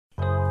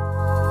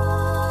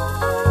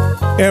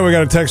And we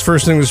got a text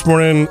first thing this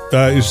morning.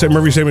 You said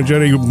Murphy, Sam, and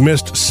Jody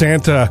missed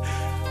Santa.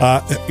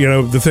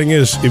 The thing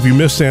is, if you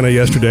missed Santa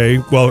yesterday,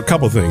 well, a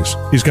couple things.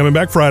 He's coming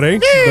back Friday.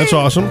 That's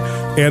awesome.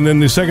 And then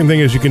the second thing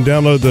is you can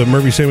download the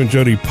Murphy, Sam, and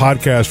Jody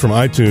podcast from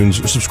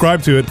iTunes,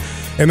 subscribe to it,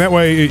 and that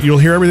way you'll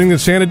hear everything that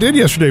Santa did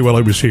yesterday while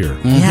he was here.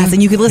 Yes,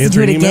 and you could listen Answer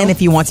to it an again email?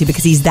 if you want to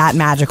because he's that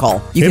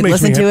magical. You could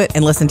listen to it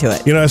and listen to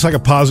it. It's like a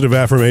positive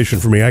affirmation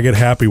for me. I get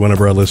happy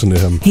whenever I listen to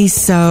him. He's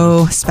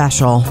so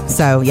special.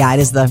 So, yeah,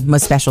 it is the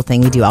most special thing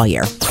we do all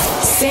year.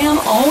 Sam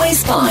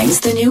always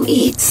finds the new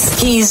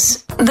eats.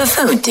 He's the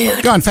food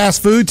dude. On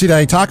fast food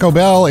today, Taco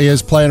Bell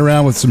is playing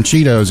around with some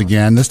Cheetos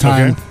again. This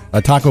time,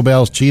 Taco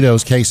Bell's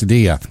Cheetos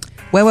quesadilla.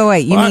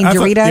 Wait. You mean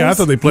Doritos? I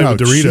thought they played with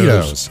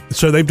Doritos. Cheetos.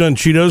 So they've done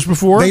Cheetos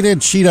before? They did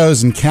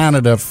Cheetos in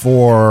Canada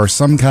for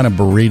some kind of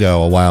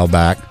burrito a while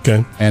back.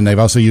 Okay. And they've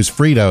also used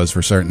Fritos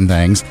for certain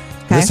things.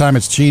 This time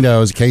it's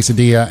Cheetos,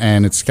 quesadilla,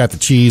 and it's got the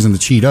cheese and the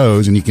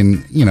Cheetos, and you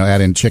can,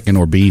 add in chicken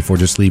or beef or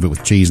just leave it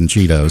with cheese and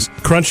Cheetos.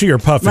 Crunchy or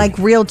puffy? Like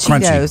real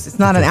Cheetos. Crunchy. It's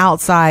not an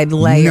outside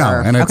layer.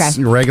 No, and it's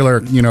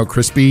regular,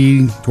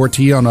 crispy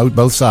tortilla on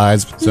both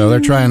sides. So they're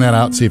trying that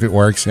out, see if it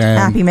works. And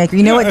Happy Maker.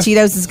 You know what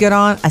Cheetos is good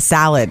on? A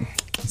salad.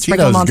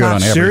 Cheetos is good on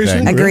everything.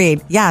 Seriously?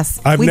 Agreed. Yes.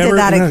 I've did never-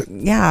 that.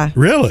 Yeah.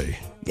 Really?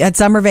 At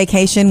summer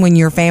vacation, when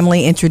your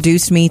family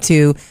introduced me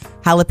to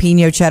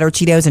jalapeno cheddar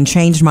Cheetos and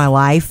changed my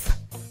life,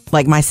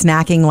 like my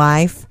snacking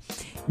life,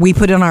 we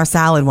put it on our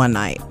salad one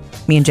night,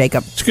 me and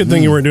Jacob. It's a good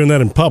thing you weren't doing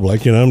that in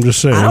public, I'm just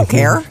saying. I don't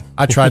care.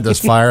 I tried those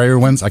fiery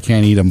ones. I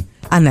can't eat them.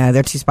 I know,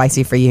 they're too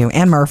spicy for you.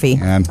 And Murphy.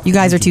 And you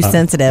guys are too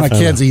sensitive. My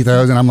kids eat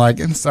those, and I'm like,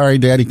 sorry,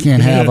 Daddy,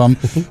 can't have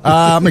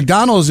them.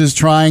 McDonald's is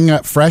trying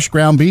fresh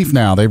ground beef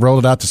now. They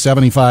rolled it out to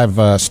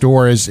 75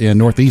 stores in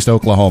Northeast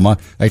Oklahoma.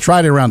 They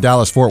tried it around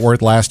Dallas-Fort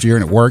Worth last year,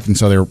 and it worked, and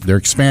so they're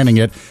expanding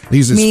it.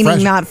 Meaning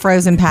fresh, not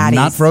frozen patties.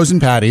 Not frozen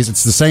patties.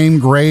 It's the same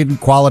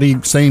grade,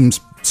 quality, same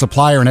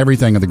supplier and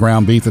everything of the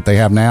ground beef that they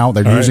have now.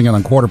 They're using it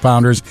on quarter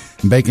pounders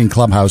and bacon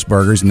clubhouse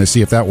burgers, and to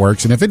see if that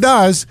works. And if it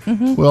does,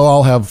 we'll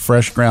all have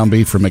fresh ground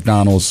beef from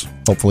McDonald's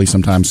hopefully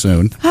sometime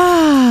soon.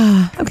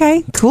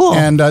 Okay, cool.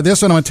 And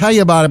this one, I'm going to tell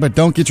you about it, but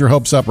don't get your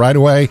hopes up right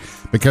away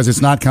because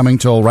it's not coming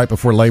till right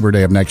before Labor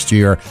Day of next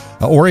year.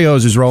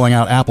 Oreos is rolling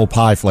out apple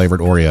pie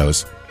flavored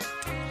Oreos.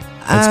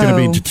 It's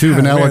going to be 2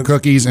 vanilla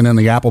cookies and then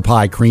the apple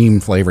pie cream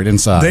flavored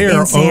inside.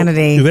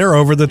 Insanity. They're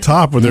over the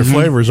top with their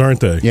flavors, aren't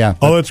they? Yeah.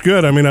 Oh, that's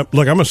good. I mean,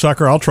 look, I'm a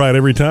sucker. I'll try it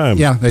every time.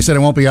 Yeah, they said it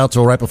won't be out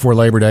till right before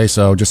Labor Day,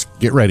 so just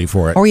get ready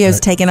for it. Oreo's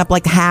taking up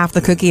like half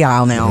the cookie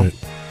aisle now. All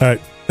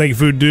right. Thank you,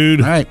 food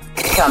dude. All right.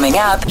 Coming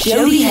up,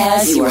 Jody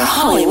has your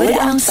Hollywood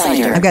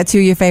Outsider. I've got 2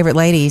 of your favorite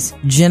ladies,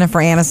 Jennifer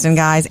Aniston,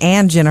 guys,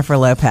 and Jennifer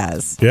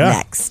Lopez. Yeah.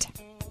 Next.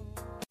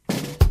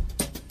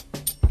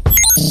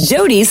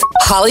 Jody's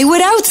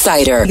Hollywood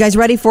Outsider. You guys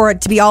ready for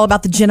it to be all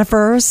about the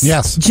Jennifers?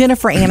 Yes.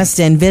 Jennifer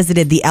Aniston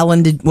visited the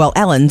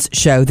Ellen's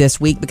show this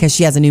week because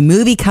she has a new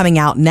movie coming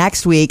out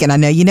next week, and I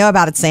know you know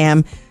about it,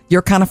 Sam.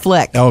 Your kind of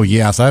flick. Oh,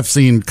 yes. I've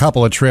seen a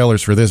couple of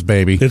trailers for this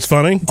baby. It's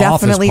funny.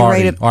 Definitely Office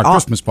Party, rated or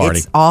Christmas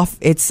Party.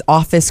 It's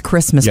Office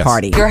Christmas Yes.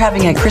 Party. You're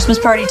having a Christmas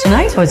party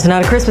tonight? Oh, it's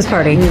not a Christmas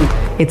party.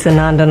 It's a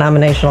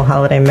non-denominational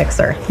holiday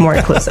mixer. More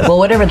inclusive. Well,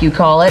 whatever you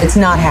call it, it's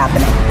not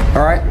happening.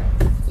 All right,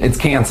 it's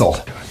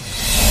canceled.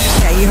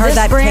 Yeah, you heard This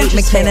that, Kate branch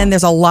is McKinnon. failed.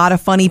 There's a lot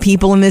of funny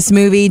people in this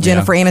movie.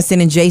 Jennifer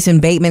Aniston and Jason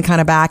Bateman kind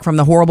of back from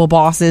the Horrible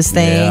Bosses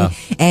thing. Yeah.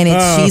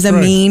 And she's a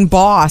right. mean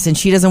boss, and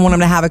she doesn't want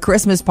them to have a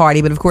Christmas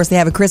party. But, of course, they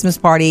have a Christmas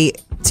party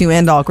to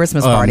end all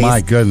Christmas parties. Oh,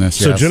 my goodness,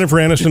 So yes. Jennifer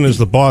Aniston is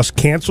the boss,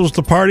 cancels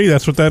the party?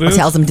 That's what that Or is?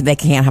 tells them they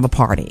can't have a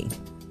party.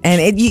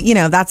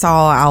 And, that's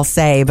all I'll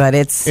say, but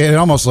it's... It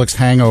almost looks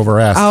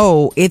Hangover-esque.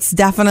 Oh, it's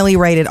definitely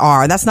rated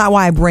R. That's not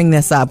why I bring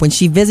this up. When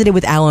she visited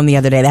with Ellen the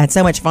other day, they had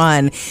so much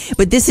fun.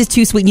 But this is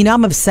too sweet.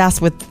 I'm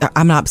obsessed with...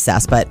 I'm not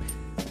obsessed, but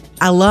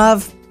I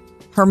love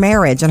her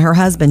marriage and her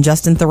husband,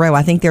 Justin Theroux.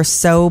 I think they're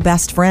so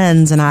best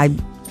friends, and I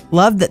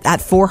love that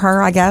for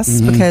her, I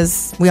guess,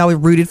 because we always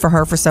rooted for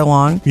her for so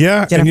long.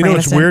 Yeah, Jennifer and you know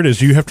what's Aniston. weird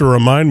is you have to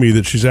remind me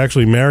that she's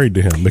actually married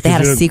to him. Because They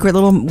had a secret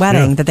little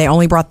wedding that they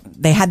only brought.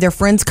 They had their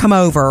friends come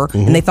over,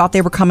 and they thought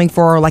they were coming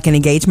for like an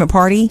engagement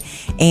party.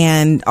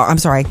 And I'm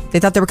sorry,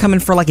 they thought they were coming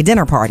for like a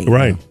dinner party.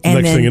 Right. And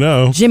Next then thing you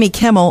know, Jimmy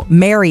Kimmel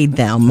married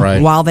them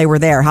Right. while they were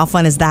there. How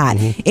fun is that?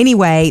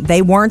 Anyway,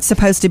 they weren't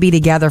supposed to be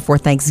together for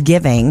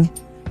Thanksgiving.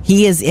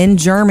 He is in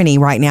Germany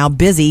right now,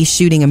 busy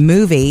shooting a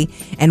movie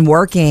and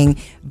working,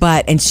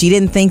 and she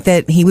didn't think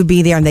that he would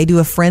be there, and they do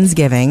a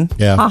Friendsgiving.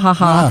 Yeah. Ha ha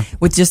ha.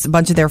 With just a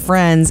bunch of their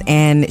friends,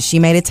 and she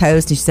made a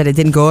toast, and she said it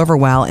didn't go over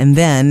well, and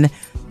then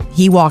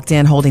he walked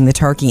in holding the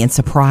turkey and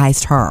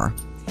surprised her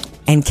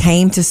and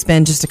came to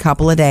spend just a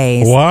couple of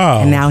days. Wow.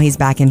 And now he's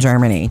back in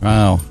Germany.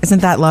 Wow.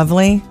 Isn't that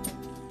lovely?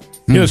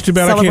 yeah, it's too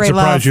bad I Celebrate can't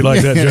surprise love. you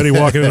like that, Jody,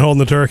 walking in and holding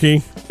the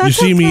turkey. You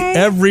see me okay.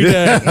 every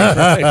day.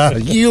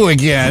 You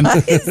again. I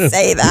didn't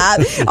say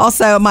that.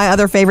 Also, my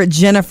other favorite,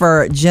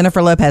 Jennifer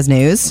Lopez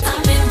news. You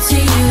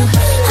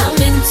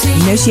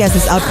know she has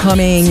this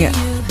upcoming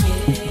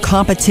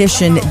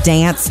competition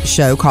dance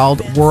show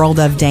called World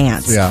of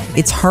Dance. Yeah.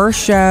 It's her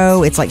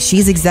show. It's like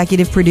she's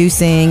executive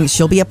producing.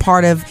 She'll be a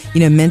part of,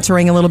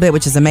 mentoring a little bit,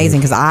 which is amazing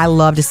because I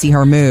love to see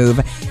her move.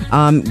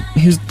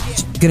 Who's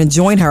going to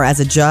join her as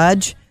a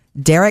judge?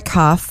 Derek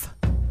Huff.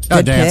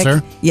 A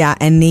dancer. Yeah,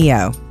 and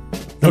Neo.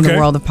 In the Okay.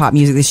 world of pop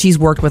music that she's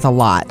worked with a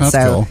lot. That's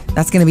so cool.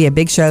 that's going to be a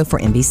big show for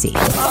NBC.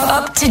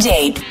 Up to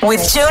date with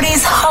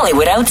Jody's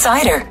Hollywood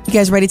Outsider. You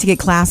guys ready to get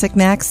classic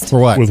next? For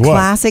what? With what?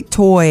 Classic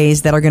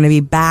toys that are going to be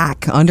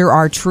back under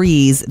our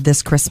trees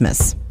this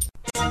Christmas.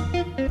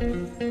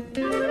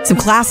 Some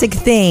classic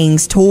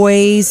things,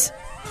 toys,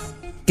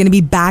 going to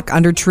be back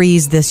under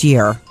trees this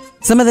year.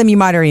 Some of them you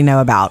might already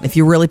know about if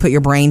you really put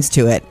your brains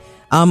to it.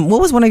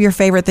 What was one of your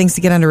favorite things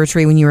to get under a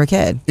tree when you were a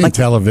kid? In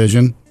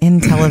television.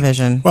 In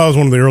television. Well, it was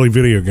one of the early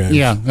video games.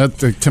 Yeah,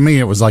 to me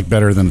it was like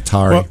better than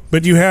Atari. Well,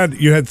 but you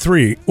had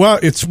three. Well,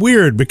 it's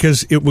weird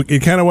because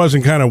it kind of was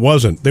and kind of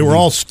wasn't. They were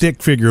all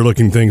stick figure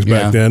looking things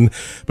back Yeah. then.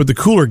 But the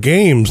cooler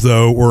games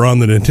though were on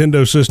the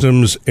Nintendo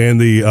systems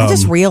and the. I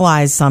just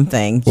realized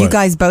something. You what?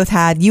 guys both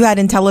had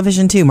in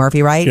television too,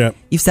 Murphy, right? Yeah.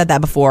 You've said that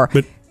before.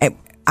 But-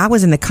 I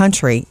was in the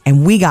country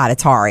and we got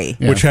Atari.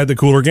 which had the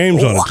cooler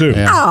games on it too.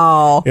 Yeah.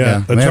 Oh. Yeah,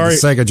 They had the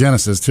Sega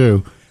Genesis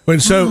too.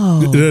 Wait, so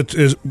did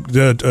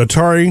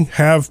Atari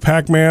have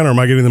Pac-Man, or am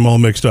I getting them all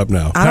mixed up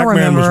now? I don't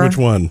Pac-Man was remember. which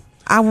one?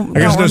 I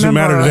guess it doesn't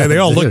matter today. They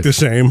all look the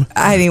same.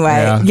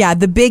 Anyway, yeah,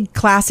 the big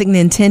classic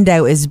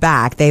Nintendo is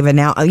back. They've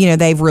announced,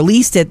 they've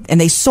released it and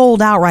they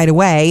sold out right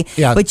away.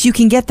 Yeah. But you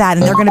can get that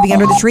and they're going to be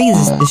under the trees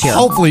this year.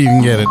 Hopefully you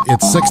can get it.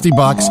 It's $60.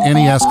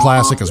 NES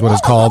Classic is what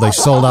it's called. They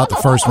sold out the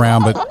first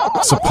round,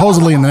 but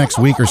supposedly in the next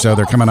week or so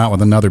they're coming out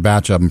with another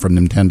batch of them from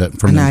Nintendo.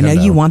 And I know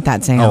you want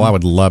that, Sam. Oh, I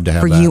would love to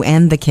have for that. you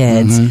and the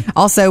kids.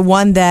 Also,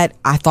 one that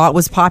I thought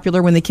was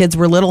popular when the kids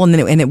were little and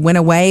then it went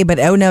away, but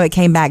oh no, it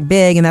came back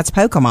big, and that's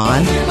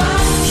Pokemon.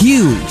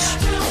 Huge.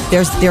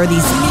 There are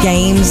these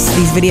games,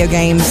 these video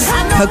games,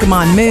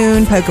 Pokemon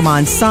Moon,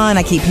 Pokemon Sun.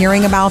 I keep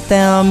hearing about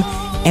them.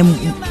 And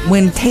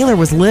when Taylor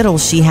was little,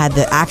 she had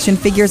the action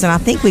figures, and I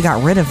think we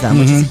got rid of them,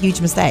 which is a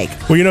huge mistake.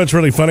 Well, it's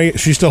really funny.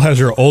 She still has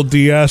her old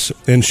DS,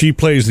 and she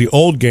plays the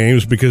old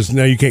games because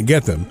now you can't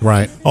get them.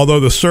 Right. Although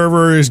the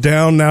server is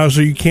down now,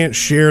 so you can't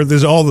share.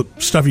 There's all the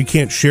stuff you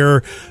can't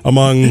share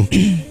among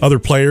other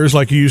players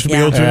like you used to be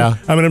Yeah. able to. Yeah.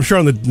 I mean, I'm sure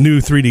on the new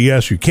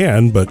 3DS you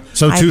can, but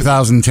So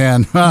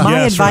 2010. My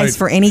Yes, advice right.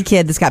 for any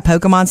kid that's got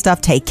Pokemon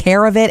stuff, take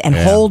care of it and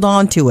hold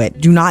on to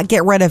it. Do not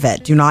get rid of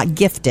it. Do not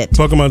gift it.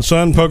 Pokemon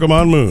Sun,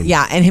 Pokemon Moon.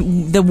 Yeah,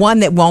 and the one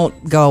that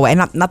won't go away,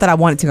 not that I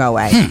want it to go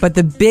away, but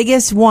the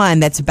biggest one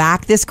that's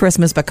back this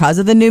Christmas because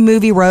of the new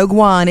movie Rogue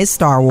One is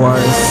Star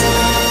Wars.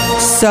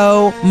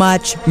 So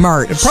much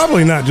merch.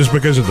 Probably not just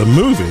because of the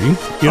movie. You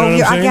know what I'm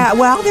saying? yeah,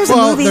 well, there's a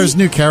Well, movie. there's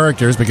new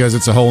characters because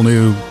it's a whole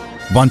new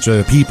bunch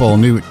of people,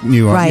 new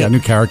Right. new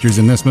characters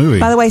in this movie.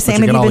 By the way, But Sam,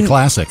 you have get you all been the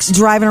classics.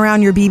 driving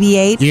around your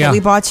BB-8 Yeah. that we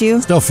bought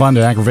you? Still fun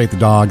to aggravate the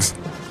dogs.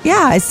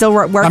 Yeah, it still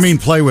works. I mean,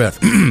 play with.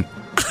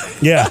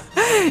 Yeah.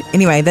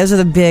 Anyway, those are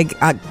the big,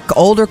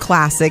 older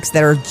classics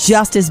that are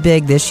just as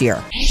big this year.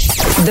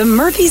 The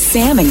Murphy,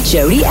 Sam, and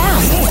Jody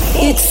app.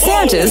 It's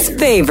Santa's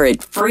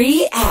favorite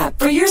free app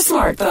for your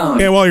smartphone.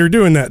 Yeah, while you're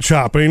doing that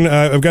shopping,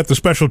 I've got the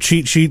special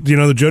cheat sheet.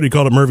 The Jody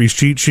called it Murphy's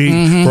cheat sheet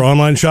for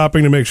online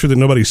shopping to make sure that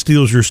nobody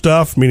steals your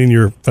stuff, meaning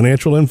your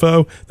financial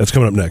info. That's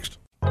coming up next.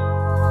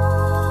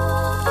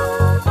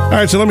 All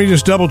right, so let me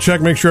just double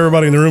check, make sure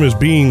everybody in the room is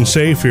being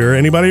safe here.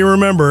 Anybody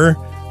remember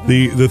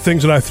the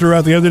things that I threw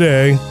out the other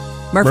day?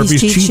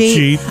 Murphy's cheat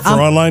sheet. for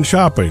online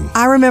shopping.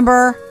 I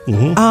remember,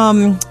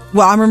 well,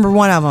 I remember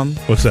one of them,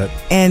 What's that?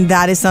 and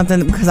that is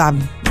something because I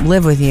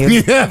live with you.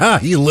 Yeah,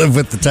 you live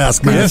with the Yes,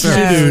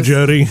 taskmaster. you do,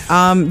 Jody.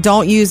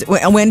 Don't use,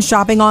 when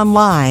shopping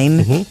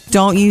online,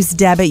 don't use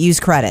debit, use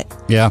credit.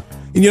 Yeah.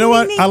 And you know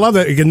what? I love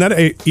that. Again,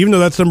 even though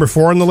that's number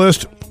 4 on the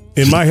list,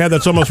 in my head,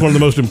 that's almost one of the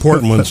most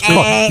important ones. You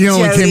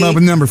only Jody. came up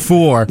with number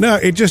 4. No,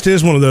 it just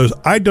is one of those.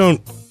 I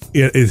don't.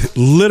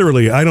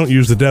 Literally, I don't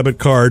use the debit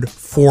card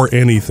for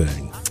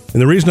anything.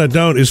 And the reason I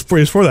don't is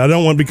for that. I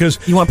don't want because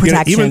You want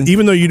protection.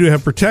 even though you do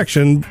have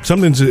protection,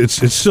 something's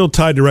it's still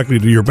tied directly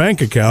to your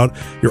bank account.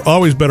 You're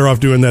always better off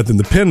doing that than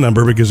the PIN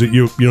number because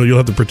you'll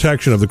have the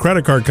protection of the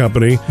credit card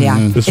company Yeah.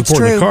 to It's support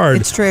true. the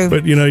card. It's true.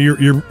 But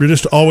you're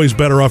just always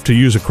better off to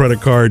use a credit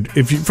card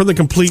for the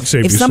complete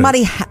safety. If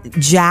somebody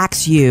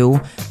jacks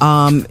you,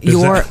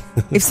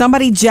 if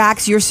somebody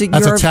jacks your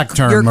That's a tech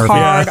term, your Murphy.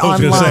 card I was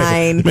gonna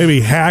say, online,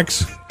 maybe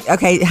hacks.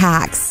 okay,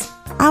 hacks.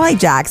 I like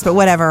jacks, but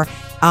whatever.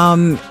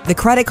 The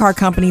credit card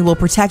company will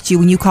protect you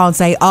when you call and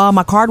say, "Oh,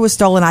 my card was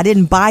stolen. I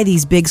didn't buy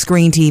these big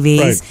screen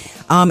TVs."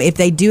 If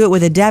they do it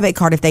with a debit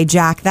card, if they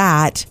jack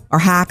that or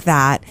hack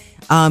that,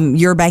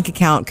 your bank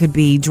account could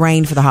be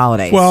drained for the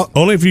holidays. Well,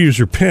 only if you use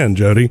your PIN,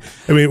 Jody.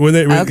 I mean,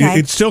 Okay.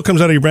 it still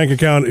comes out of your bank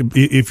account.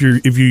 If you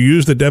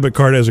use the debit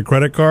card as a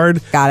credit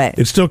card, Got it.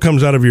 It still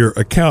comes out of your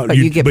account. But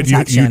you get you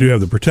protection. do have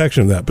the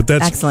protection of that. But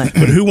that's Excellent.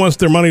 But who wants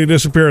their money to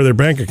disappear out of their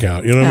bank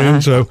account? You know what I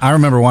mean? So I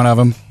remember one of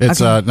them.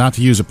 It's not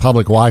to use a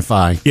public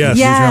Wi-Fi. Yes. Use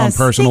your own Yes.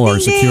 personal Ding, or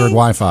ding, secured ding.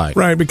 Wi-Fi.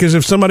 right, because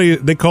if somebody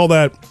they call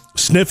that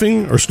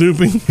sniffing or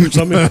snooping or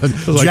something.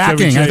 Like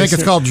jacking. I think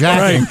it's called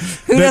jacking. Right.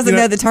 Who doesn't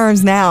know the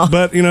terms now?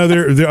 But,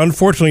 they're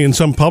unfortunately in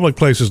some public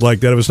places like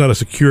that, if it's not a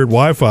secured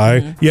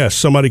Wi-Fi, yes,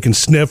 somebody can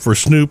sniff or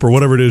snoop or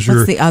whatever it is.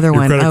 What's the other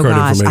one? Credit Oh, card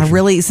gosh.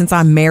 information. Since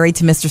I'm married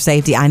to Mr.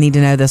 Safety, I need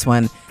to know this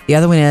one. The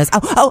other one is,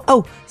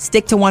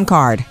 stick to one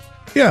card.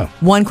 Yeah.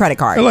 One credit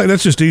card.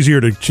 That's just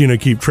easier to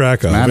keep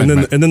track of. And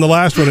then the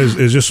last one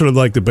is just sort of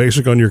like the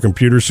basic on your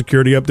computer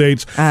security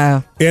updates.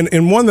 Oh.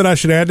 And one that I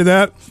should add to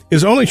that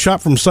is only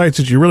shop from sites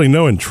that you really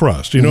know and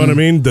trust. You know what I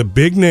mean? The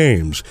big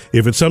names.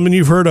 If it's something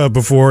you've heard of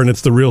before and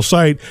it's the real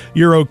site,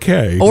 you're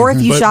okay. Or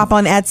if you shop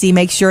on Etsy,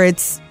 make sure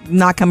it's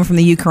not coming from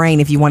the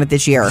Ukraine if you want it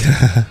this year.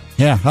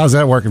 Yeah, how's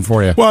that working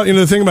for you? Well,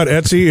 the thing about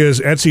Etsy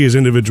is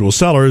individual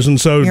sellers, and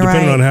so You're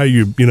depending right. on how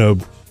you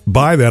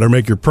buy that or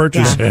make your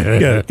purchase.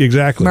 Yeah,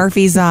 exactly.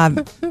 Murphy's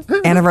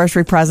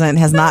anniversary present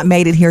has not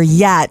made it here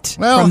yet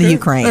from the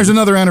Ukraine. There's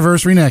another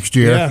anniversary next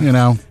year,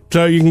 Yeah.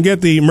 So you can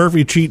get the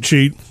Murphy cheat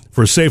sheet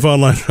for safe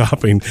online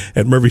shopping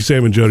at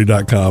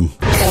murphysamandjody.com.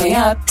 Coming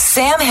up,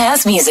 Sam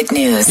has music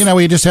news.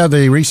 We just had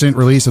the recent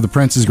release of the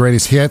Prince's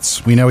Greatest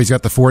Hits. We know he's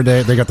got the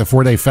 4-day. They got the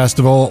 4-day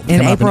festival In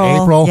coming April, up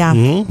in April. yeah.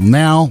 Mm-hmm.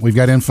 Now we've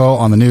got info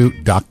on the new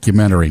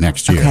documentary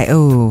next year. Okay,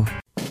 ooh.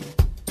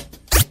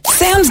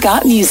 Sam's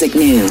got music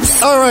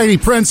news. All righty,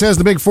 Prince has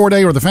the big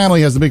 4-day, or the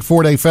family has the big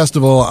 4-day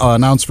festival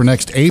announced for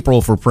next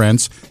April for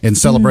Prince in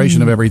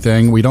celebration of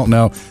everything. We don't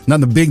know.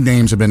 None of the big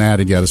names have been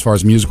added yet as far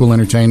as musical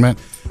entertainment.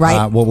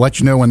 Right. We'll let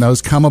you know when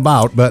those come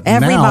about. But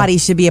Everybody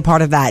should be a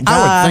part of that.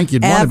 I would think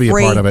you'd want to be a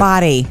part of it.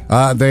 Everybody.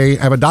 They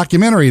have a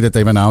documentary that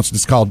they've announced.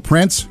 It's called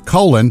Prince,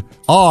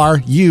 Are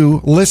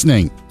You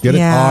Listening? Get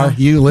it? Are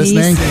You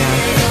Listening?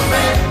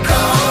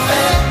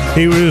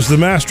 He was the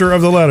master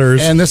of the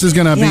letters. And this is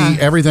going to Yeah. be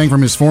everything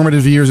from his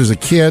formative years as a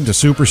kid to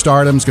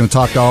superstardom. It's going to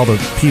talk to all the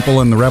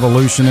people in the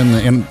revolution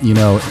and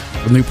the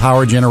new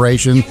power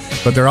generation.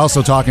 But they're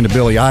also talking to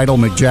Billy Idol,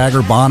 Mick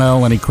Jagger, Bono,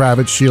 Lenny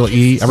Kravitz, Sheila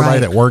E., everybody Right.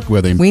 that worked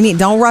with him.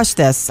 Don't rush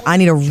this. I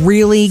need a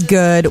really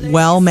good,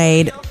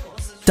 well-made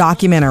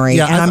documentary.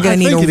 Yeah, and I'm going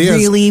to need think a it is.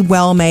 really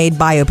well-made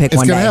biopic It's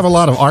one going day. to have a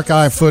lot of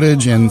archive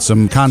footage and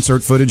some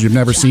concert footage you've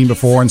never seen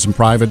before and some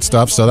private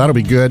stuff. So that'll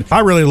be good. I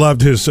really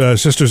loved his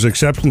sister's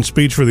acceptance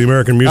speech for the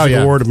American Music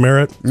yeah. Award of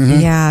Merit.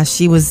 Yeah,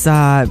 she was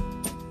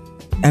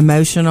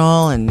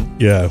emotional and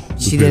Yeah, it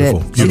was she beautiful.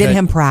 did it. She did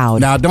him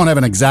proud. Now, don't have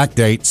an exact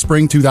date.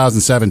 Spring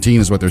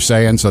 2017 is what they're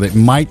saying. So it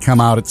might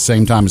come out at the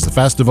same time as the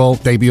festival,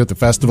 debut at the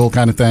festival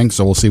kind of thing.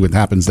 So we'll see what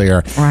happens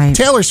there. Right.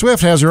 Taylor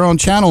Swift has her own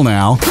channel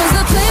now.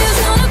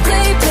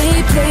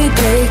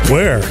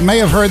 Where? You may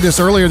have heard this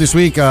earlier this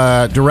week.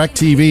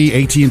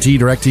 DirecTV, AT&T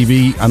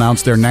DirecTV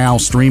announced they're now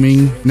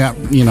streaming. Now,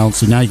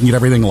 so now you can get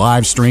everything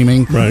live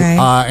streaming. Right.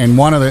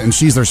 Okay. And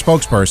she's their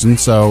spokesperson,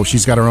 so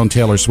she's got her own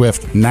Taylor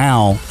Swift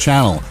Now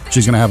channel.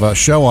 She's going to have a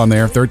show on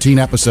there, 13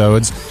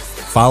 episodes,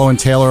 following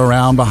Taylor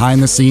around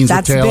behind the scenes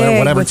That's with Taylor, big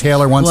whatever with-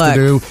 Taylor wants to look.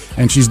 do.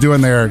 And she's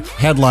doing their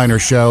headliner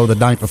show the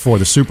night before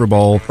the Super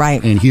Bowl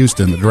Right. in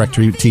Houston, the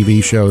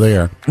DirecTV show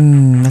there.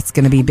 That's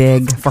going to be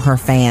big for her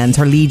fans,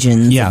 her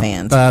legions of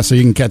fans. So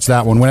you can catch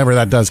that one whenever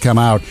that does come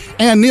out.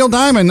 And Neil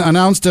Diamond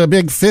announced a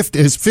big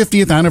his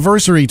 50th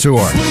anniversary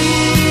tour.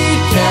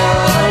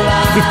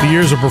 50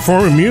 years of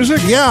performing music?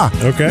 Yeah.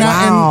 Okay.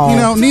 Wow.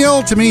 And,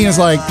 Neil to me is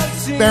like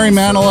Barry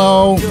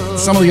Manilow,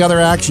 some of the other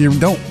acts you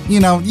don't,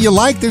 you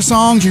like their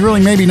songs, you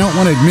really maybe don't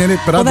want to admit it,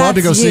 but I'd love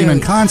to go that's see him you. in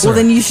concert. Well,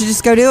 then you should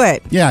just go do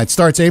it. Yeah, it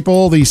starts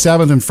April the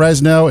 7th in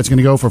Fresno. It's going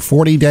to go for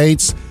 40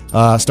 dates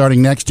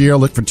starting next year.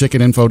 Look for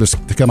ticket info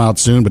to come out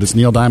soon, but it's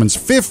Neil Diamond's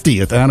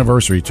 50th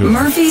anniversary tour.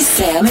 Murphy,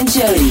 Sam, and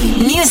Jody.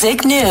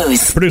 Music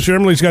news. Producer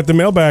Emily's got the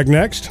mailbag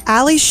next.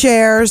 Allie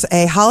shares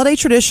a holiday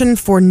tradition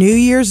for New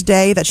Year's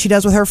Day that she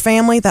does with her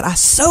family that I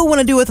so want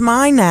to do with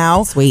mine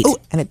now. Sweet. Oh,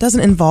 and it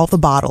doesn't involve the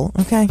bottle,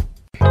 okay?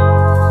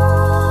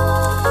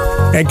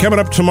 And coming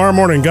up tomorrow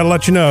morning, got to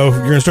let you know, you're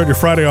going to start your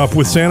Friday off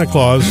with Santa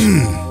Claus.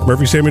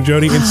 Murphy, Sam, and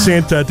Jody and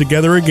Santa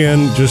together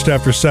again just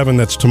after 7.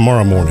 That's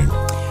tomorrow morning.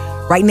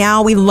 Right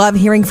now, we love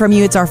hearing from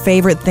you. It's our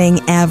favorite thing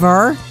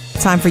ever.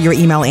 Time for your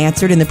email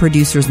answered in the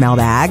producer's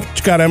mailbag. What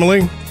you got,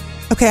 Emily?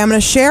 Okay, I'm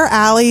going to share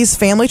Allie's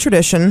family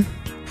tradition,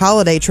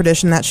 holiday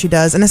tradition that she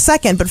does in a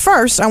second. But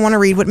first, I want to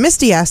read what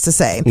Misty has to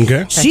say.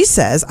 Okay. She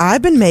says,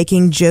 I've been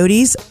making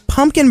Jody's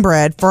pumpkin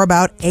bread for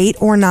about 8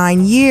 or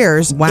 9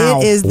 years. Wow.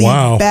 It is the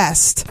Wow.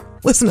 best.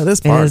 Listen to this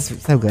It part. is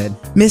so good.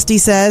 Misty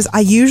says, I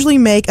usually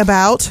make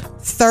about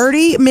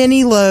 30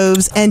 mini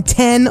loaves and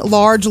 10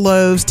 large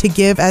loaves to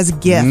give as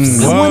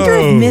gifts. I wonder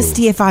Whoa. if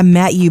Misty, if I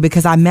met you,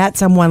 because I met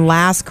someone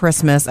last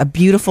Christmas, a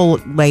beautiful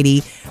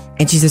lady,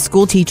 and she's a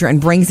school teacher and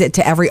brings it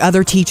to every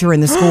other teacher in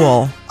the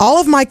school.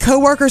 All of my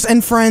coworkers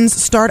and friends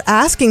start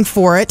asking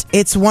for it.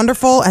 It's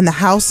wonderful, and the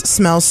house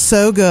smells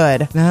so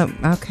good.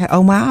 Okay.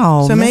 Oh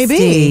wow. So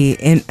maybe.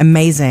 Misty.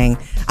 Amazing.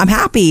 I'm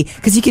happy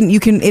because you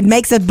can. It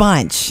makes a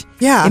bunch.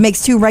 Yeah. It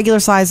makes 2 regular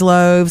size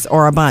loaves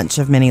or a bunch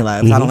of mini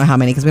loaves. I don't know how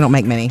many because we don't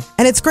make many.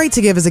 And it's great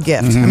to give as a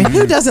gift. I mean,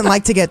 who doesn't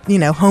like to get,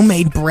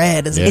 homemade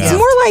bread as a It's gift?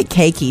 more like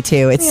cakey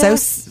too. It's Yeah. so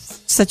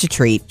Such a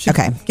treat.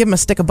 Okay. Give him a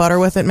stick of butter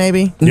with it,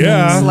 maybe.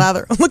 Yeah.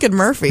 Slather. Look at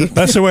Murphy.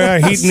 That's the way I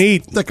heat and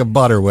eat. Stick of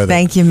butter with it.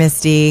 Thank you,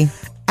 Misty.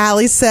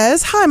 Allie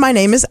says, "Hi, my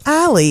name is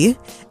Allie,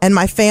 and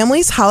my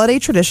family's holiday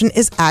tradition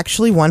is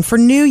actually one for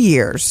New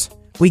Year's.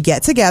 We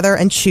get together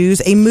and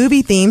choose a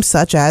movie theme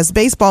such as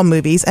baseball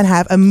movies and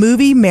have a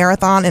movie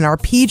marathon in our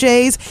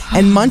PJs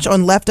and munch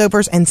on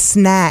leftovers and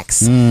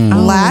snacks.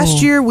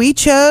 Last year we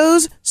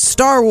chose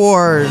Star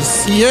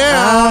Wars.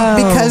 Yeah.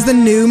 Because the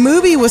new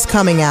movie was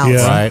coming out.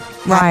 Yeah.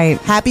 Right.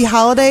 Happy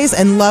holidays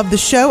and love the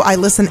show. I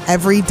listen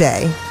every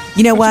day."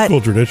 You know what?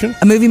 Cool tradition.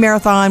 A movie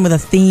marathon with a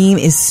theme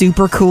is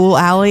super cool,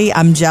 Allie.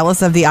 I'm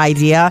jealous of the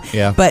idea.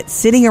 Yeah. But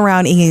sitting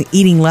around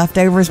eating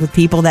leftovers with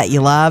people that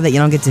you love, that you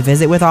don't get to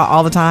visit with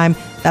all the time,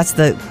 that's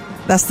the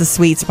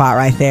sweet spot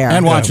right there.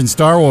 And watching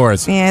Star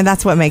Wars. And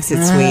that's what makes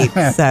it sweet.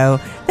 So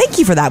thank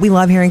you for that. We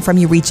love hearing from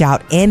you. Reach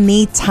out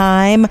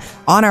anytime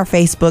on our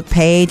Facebook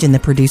page in the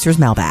producer's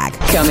mailbag.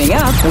 Coming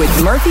up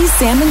with Murphy,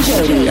 Sam, and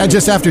Jody. Yeah,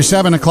 just after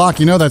 7 o'clock,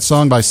 you know that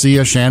song by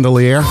Sia,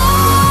 Chandelier?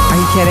 Are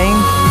you kidding?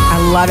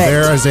 I love it.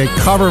 There is a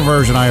cover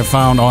version I have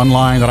found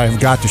online that I have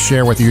got to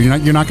share with you.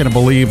 You're not going to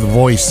believe the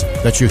voice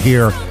that you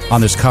hear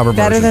on this cover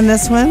Better version. than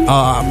this one?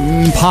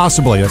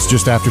 Possibly. That's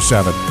just after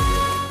 7.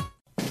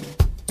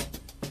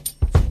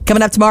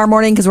 Coming up tomorrow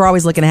morning, because we're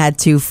always looking ahead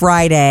to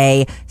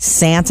Friday,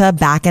 Santa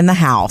back in the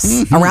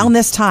house. Around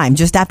this time,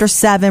 just after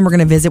 7, we're going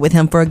to visit with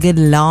him for a good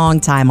long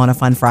time on a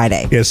fun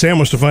Friday. Yeah, Sam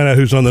wants to find out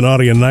who's on the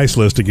naughty and nice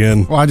list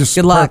again. Well, I just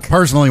Good luck.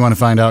 personally want to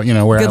find out,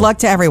 where Good luck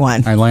to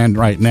everyone. I land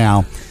right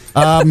now.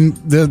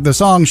 The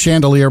song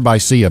Chandelier by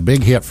Sia,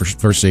 big hit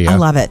for Sia. I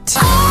love it.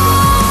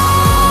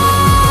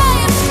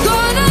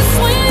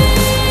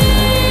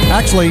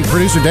 Actually,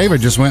 producer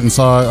David just went and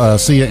saw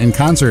Sia in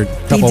concert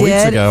a couple He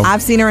weeks did. ago.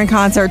 I've seen her in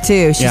concert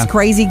too. She's Yeah.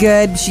 crazy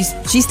good.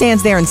 She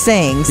stands there and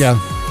sings. Yeah.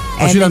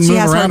 And she then doesn't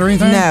move has around or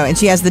anything? No, and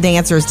she has the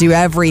dancers do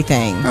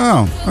everything.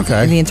 Oh,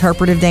 okay. The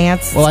interpretive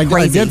dance. Well, I It's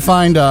crazy. did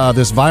find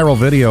this viral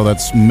video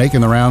that's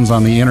making the rounds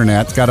on the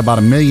internet. It's got about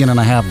 1.5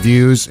 million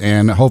views,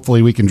 and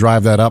hopefully we can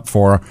drive that up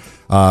for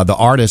the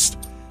artist.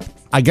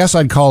 I guess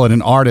I'd call it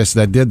an artist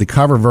that did the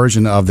cover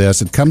version of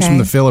this. It comes from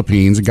the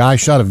Philippines. A guy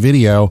shot a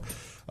video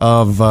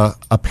of a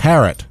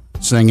parrot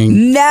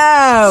singing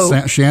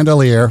No.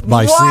 Chandelier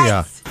by What?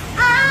 Sia.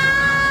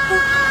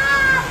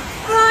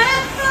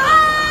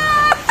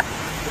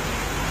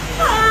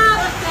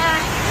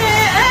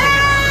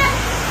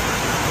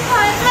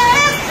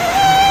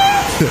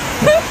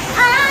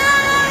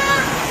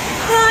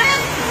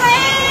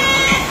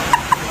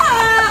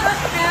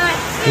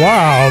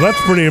 Wow,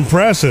 that's pretty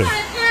impressive.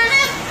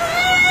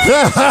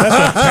 That's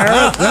a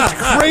parrot? That's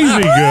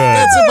crazy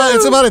good.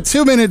 It's about a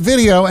 2-minute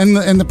video, and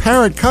the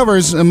parrot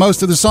covers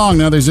most of the song.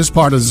 Now, there's this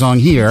part of the song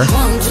here. 1, 2,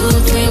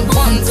 3,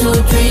 1, 2, 3,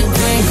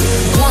 drink.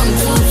 1,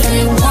 2,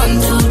 3,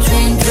 1, 2,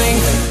 3,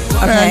 drink.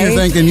 And you're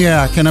thinking,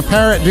 can a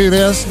parrot do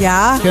this?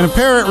 Yeah. Can a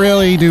parrot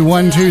really do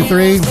 1, 2,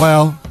 3?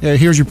 Well,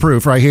 here's your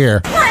proof right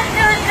here. 1, 2, 3, 1, 2,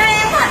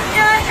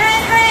 3,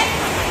 drink.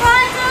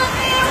 1, 2,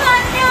 3,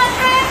 1, 2,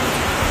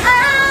 3.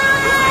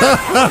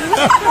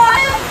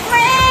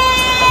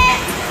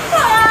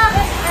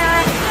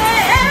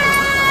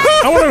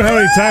 I wonder how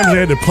many times they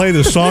had to play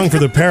the song for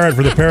the parrot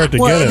to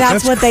Well, get it.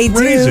 that's what they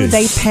crazy. do.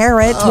 They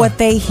parrot what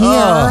they hear.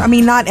 I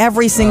mean, not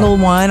every single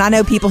one. I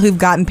know people who've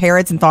gotten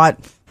parrots and thought,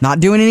 not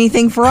doing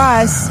anything for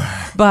us.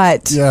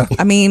 But, Yeah.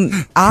 I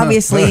mean,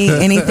 obviously,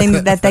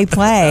 anything that they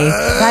play,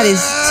 that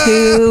is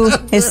too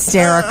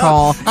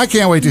hysterical. I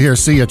can't wait to hear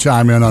Sia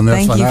chime in on this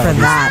Thank one. you for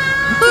that.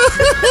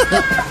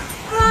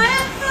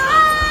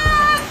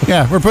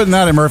 Yeah, we're putting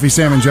that at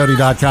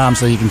murphysamandjody.com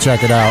so you can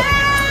check it out.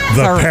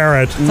 The It's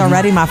parrot. It's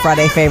already my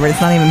Friday favorite. It's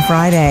not even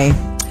Friday.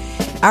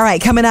 All right,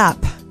 coming up,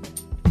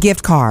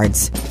 gift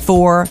cards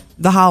for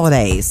the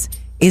holidays.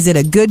 Is it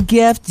a good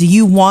gift? Do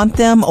you want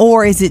them,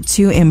 or is it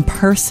too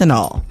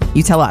impersonal?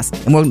 You tell us,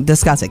 and we'll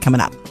discuss it coming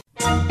up.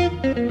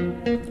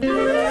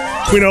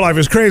 We know life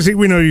is crazy.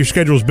 We know your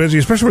schedule's busy,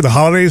 especially with the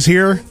holidays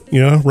here,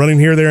 running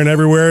here, there, and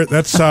everywhere.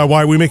 That's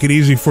why we make it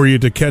easy for you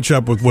to catch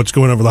up with what's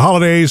going on for the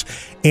holidays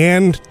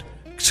and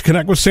to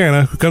connect with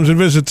Santa, who comes and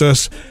visits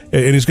us,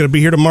 and he's going to be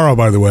here tomorrow,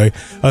 by the way.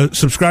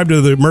 Subscribe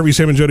to the Murphy,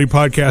 Sam, and Jody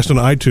podcast on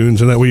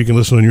iTunes, and that way you can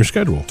listen on your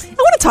schedule. I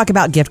want to talk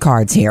about gift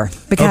cards here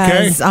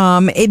because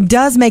it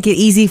does make it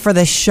easy for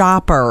the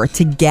shopper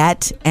to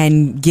get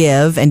and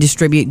give and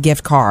distribute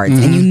gift cards.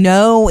 And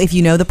if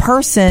you know the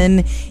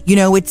person, you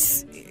know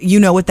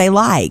what they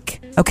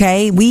like.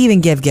 Okay, we even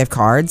give gift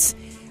cards.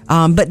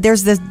 But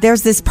there's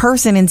this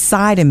person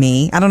inside of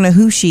me. I don't know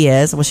who she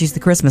is. Well, she's the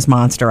Christmas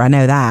monster. I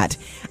know that.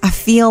 I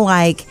feel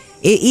like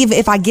even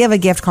if I give a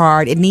gift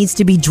card, it needs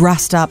to be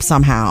dressed up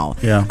somehow.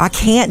 Yeah. I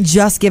can't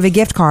just give a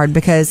gift card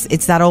because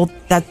it's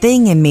that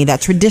thing in me,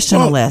 that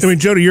traditionalist. Well, I mean,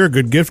 Jody, you're a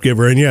good gift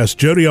giver, and yes,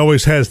 Jody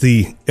always has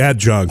the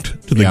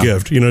adjunct to the Yeah.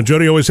 gift.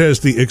 Jody always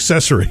has the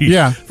accessory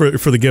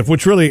for the gift,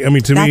 which really, I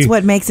mean, to me, that's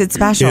what makes it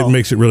special. It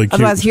makes it really cute.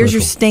 Otherwise, and here's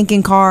your special.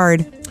 stinking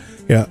card.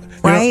 Yeah.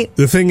 Right?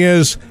 The thing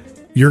is,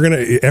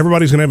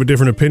 everybody's gonna have a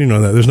different opinion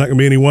on that. There's not gonna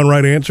be any one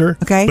right answer.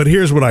 Okay. But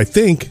here's what I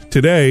think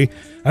today.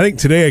 I think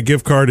today a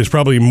gift card is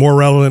probably more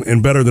relevant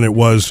and better than it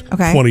was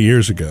 20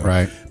 years ago.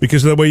 Right.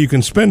 Because of the way you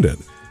can spend it.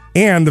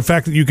 And the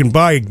fact that you can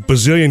buy a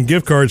bazillion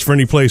gift cards for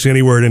any place,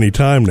 anywhere, at any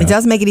time now. It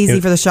does make it easy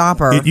for the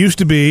shopper. It used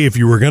to be if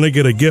you were going to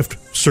get a gift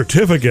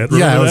certificate.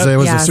 Yeah, it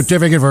was Yes. a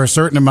certificate for a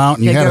certain amount,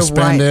 and you had to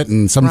spend it,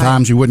 and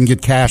sometimes you wouldn't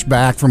get cash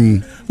back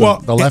from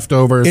the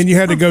leftovers. And you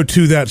had to go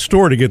to that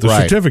store to get the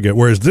certificate.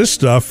 Whereas this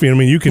stuff,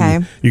 you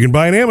can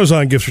buy an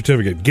Amazon gift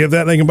certificate, give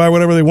that, and they can buy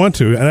whatever they want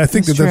to. And I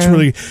think that's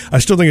really, I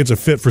still think it's a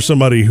fit for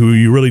somebody who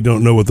you really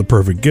don't know what the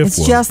perfect gift was.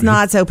 It's just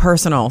not so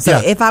personal.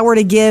 So if I were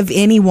to give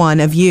any one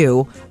of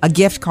you a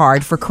gift card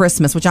for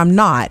Christmas, which I'm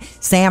not,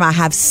 Sam, I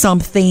have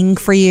something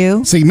for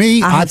you. See,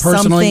 me, I have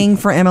personally, something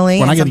for Emily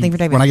and something for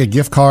David. When I get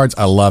gift cards,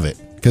 I love it.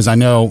 Because I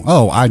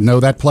know, I know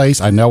that place.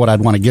 I know what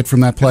I'd want to get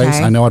from that place.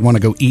 Okay. I know I'd want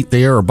to go eat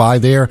there or buy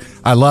there.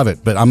 I love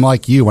it. But I'm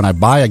like you. When I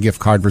buy a gift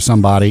card for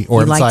somebody,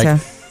 or You'd it's like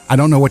like, I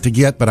don't know what to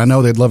get, but I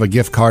know they'd love a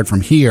gift card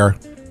from here.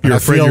 You're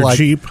afraid feel you're like,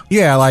 cheap?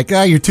 Yeah, like,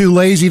 you're too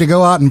lazy to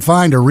go out and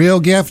find a real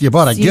gift. You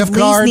bought a gift You at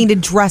card. least need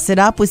to dress it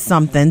up with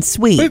something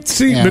sweet. But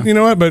but you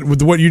know what? But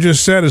with what you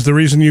just said is the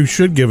reason you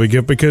should give a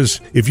gift,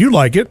 because if you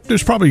like it,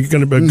 there's probably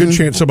going to be a good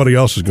chance somebody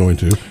else is going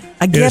to.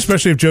 gift-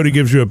 especially if Jody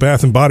gives you a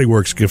Bath and Body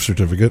Works gift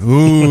certificate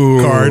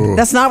card.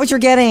 That's not what you're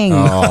getting.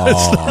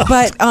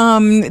 But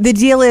the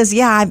deal is,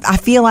 I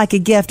feel like a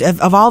gift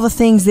of all the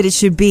things that it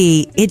should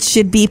be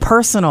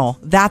personal.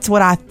 That's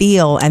what I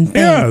feel and think.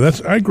 Yeah,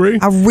 I agree.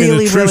 I really, In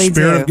the true really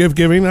spirit do. of gift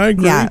giving, I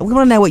agree. Yeah, we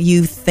want to know what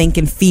you think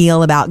and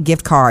feel about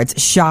gift cards.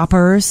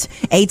 Shoppers,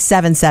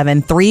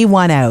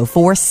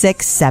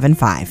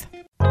 877-310-4675.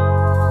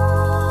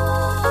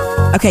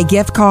 Okay,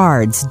 gift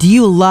cards. Do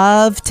you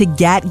love to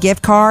get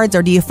gift cards,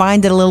 or do you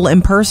find it a little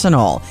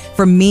impersonal?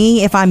 For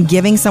me, if I'm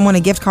giving someone a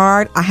gift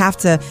card, I have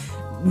to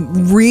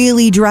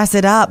really dress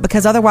it up,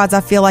 because otherwise I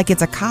feel like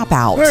it's a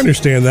cop-out. I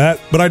understand that,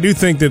 but I do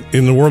think that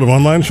in the world of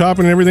online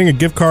shopping and everything, a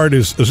gift card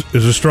is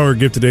a stronger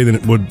gift today than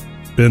it would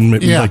been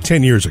maybe like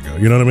 10 years ago.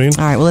 You know what I mean?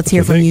 All right, well, let's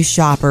hear from you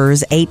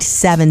shoppers.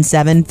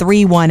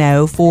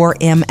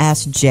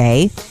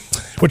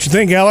 877-310-4MSJ. What you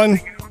think, Ellen?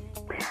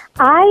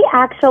 I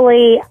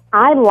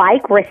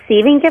like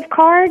receiving gift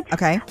cards.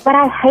 Okay. But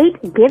I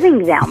hate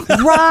giving them.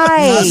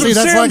 Right. See,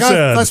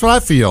 that's what I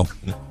feel.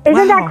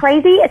 Isn't that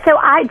crazy? So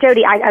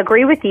Jody, I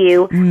agree with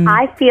you.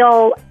 I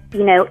feel,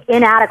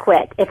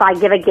 inadequate if I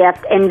give a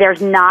gift and there's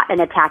not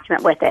an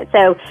attachment with it.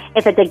 So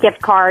if it's a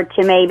gift card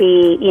to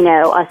maybe,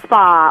 a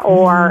spa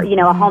or,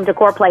 a home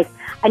decor place,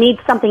 I need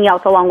something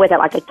else along with it,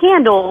 like a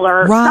candle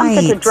or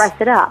something to dress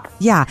it up.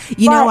 Yeah.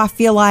 I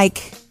feel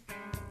like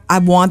I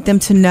want them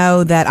to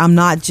know that I'm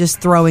not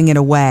just throwing it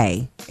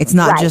away. It's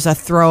not just a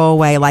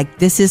throwaway. Like,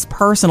 this is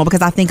personal,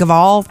 because I think of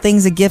all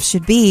things a gift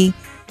should be,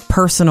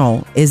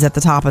 personal is at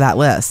the top of that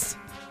list.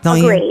 Don't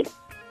Agreed. you?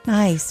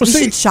 Nice. Well,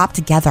 we should shop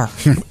together.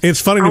 It's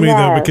funny to me,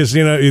 though, because,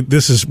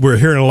 we're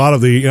hearing a lot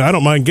of I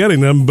don't mind getting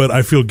them, but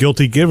I feel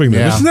guilty giving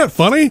them. Yeah. Isn't that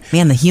funny?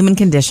 Man, the human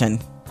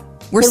condition.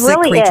 We're sick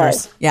really creatures.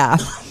 is. Yeah.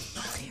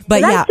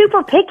 But I'm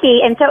super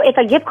picky, and so if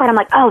a gift card, I'm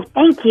like, oh,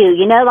 thank you.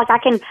 Like I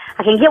can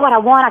get what I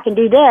want. I can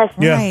do this.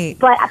 Yeah. Right.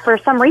 But for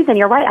some reason,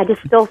 you're right. I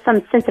just feel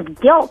some sense of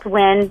guilt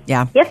when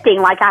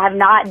gifting. Like I have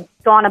not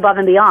gone above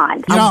and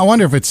beyond. I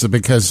wonder if it's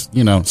because,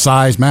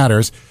 size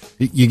matters.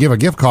 You give a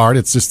gift card,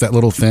 it's just that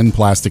little thin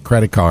plastic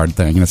credit card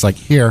thing. And it's like,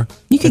 here.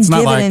 You can it's not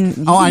give like, it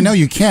in. I know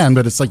you can,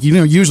 but it's like,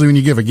 usually when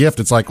you give a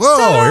gift, it's like,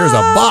 whoa, here's a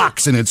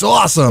box and it's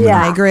awesome.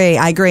 Yeah. I agree.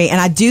 And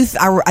I do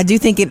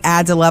think it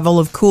adds a level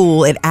of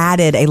cool. It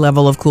added a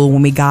level of cool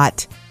when we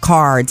got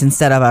cards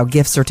instead of a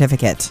gift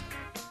certificate.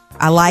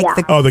 I like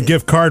the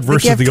gift card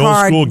versus the old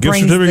school gift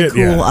certificate.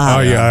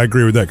 I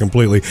agree with that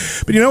completely.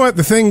 But you know what?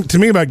 The thing to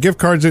me about gift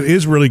cards, it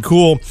is really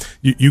cool.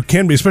 You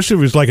can be, especially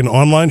if it's like an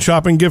online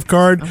shopping gift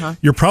card,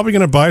 you're probably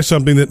going to buy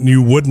something that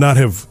you would not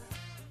have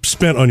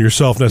spent on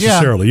yourself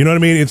necessarily. You know what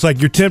I mean? It's like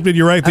you're tempted,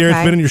 you're right there,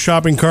 it's been in your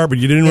shopping cart, but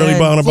you didn't really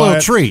want to buy it.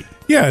 It's a little treat.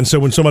 Yeah, and so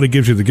when somebody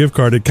gives you the gift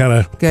card, it kind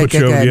of puts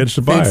you over the edge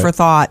to buy it. Food for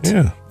thought.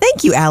 Yeah.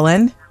 Thank you,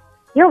 Ellen.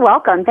 You're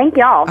welcome. Thank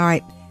y'all. All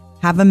right.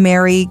 Have a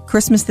Merry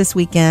Christmas this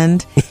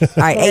weekend. All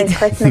right, Merry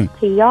Christmas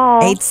to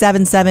y'all.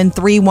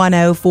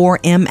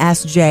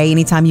 877-310-4MSJ.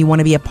 Anytime you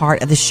want to be a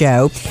part of the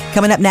show.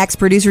 Coming up next,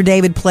 producer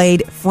David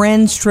played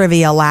Friends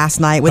Trivia last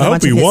night with a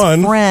bunch of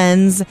his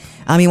friends.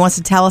 He wants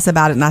to tell us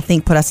about it, and I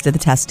think put us to the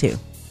test too.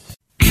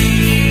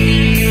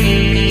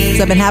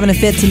 So I've been having a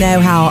fit to know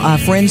how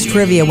Friends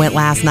Trivia went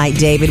last night,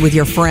 David, with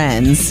your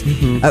friends.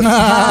 Mm-hmm.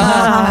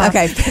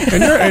 Okay.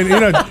 And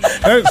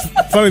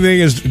the funny thing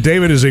is,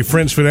 David is a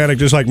Friends fanatic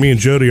just like me and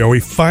Jody are.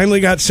 We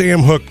finally got Sam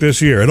hooked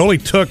this year. It only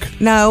took...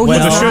 No,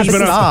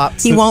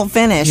 he won't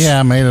finish. Yeah,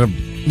 I made it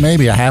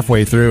maybe a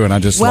halfway through, and I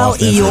just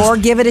lost interest.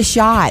 Eeyore, give it a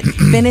shot.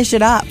 Finish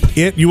it up.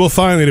 You will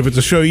find that if it's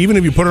a show, even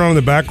if you put it on in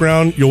the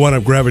background, you'll wind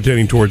up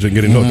gravitating towards it and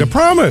getting hooked. I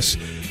promise.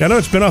 I know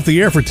it's been off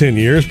the air for 10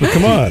 years, but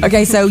come on.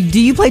 Okay, so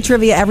do you play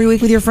trivia every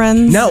week with your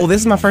friends? No, well,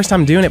 this is my first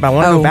time doing it, but I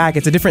want to go back.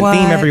 It's a different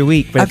theme every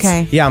week. But I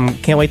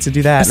can't wait to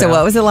do that. So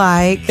what was it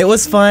like? It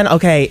was fun.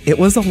 Okay, it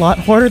was a lot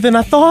harder than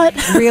I thought.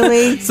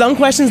 Really? Some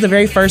questions, the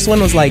very first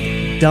one was like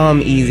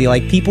dumb easy.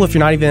 Like people, if you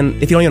don't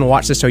even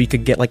watch the show, you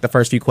could get like the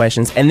first few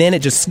questions, and then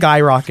it just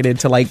skyrocketed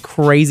to like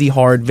crazy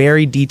hard,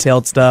 very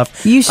detailed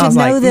stuff. You should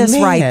know this,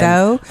 right?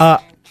 Though.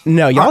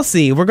 No, y'all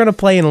see. We're gonna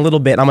play in a little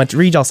bit. I'm gonna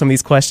read y'all some of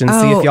these questions.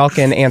 See if y'all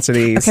can answer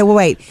these. Okay. Well,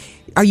 wait.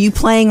 Are you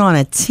playing on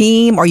a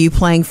team or are you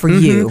playing for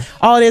you?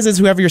 All it is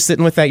whoever you're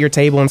sitting with at your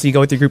table, and so you go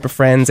with your group of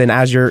friends, and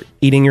as you're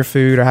eating your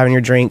food or having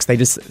your drinks, they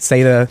just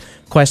say the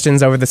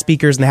questions over the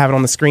speakers and they have it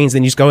on the screens,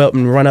 then you just go up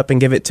and run up and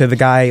give it to the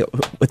guy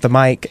with the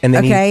mic, and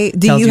then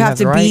do you have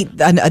to beat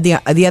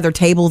the other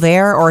table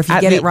there, or if you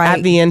get it right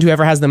at the end,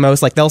 whoever has the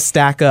most, like they'll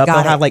stack up,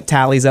 they'll have like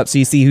tallies up so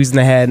you see who's in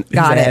the head,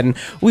 and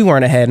we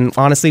weren't ahead, and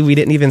honestly we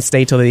didn't even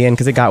stay till the end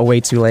because it got way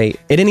too late.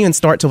 It didn't even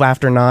start till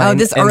after 9.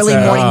 This early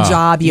morning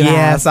job you have.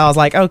 Yes, I was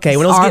like, okay,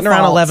 when it was getting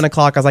around 11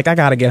 o'clock, I was like, I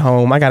gotta get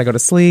home, I gotta go to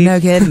sleep. No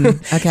kidding.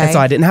 Okay. And so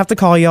I didn't have to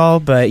call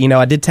y'all, but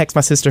I did text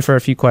my sister for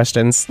a few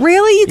questions.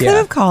 Really? You could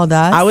have called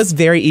us. I was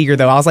very eager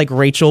though. I was like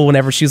Rachel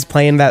whenever she was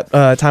playing that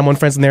Time One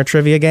Friends in their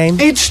trivia game.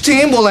 Each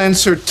team will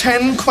answer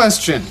 10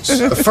 questions.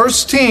 The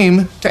first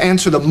team to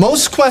answer the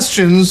most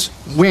questions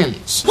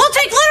wins. We'll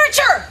take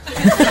literature!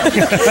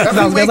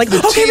 Every week, the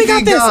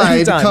TV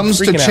guide comes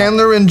to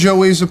Chandler and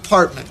Joey's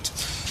apartment.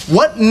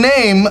 What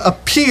name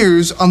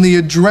appears on the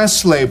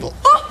address label?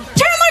 Oh,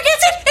 Chandler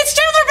gets it! It's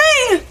Chandler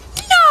Bing!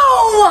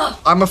 No!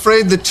 I'm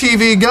afraid the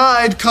TV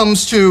guide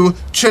comes to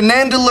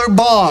Chanandler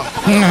Bong.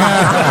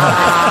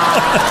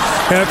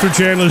 After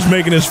Chandler's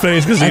making his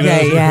face because he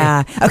knows.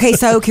 Yeah. Okay,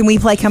 so can we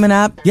play coming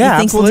up? Yeah, you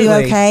think absolutely. We'll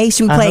do okay?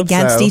 Should we play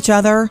against each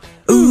other?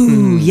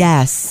 Ooh,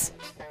 yes.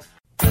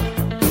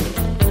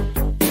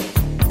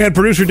 And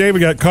producer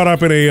David got caught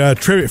up in a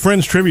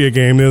Friends trivia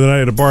game the other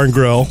night at a bar and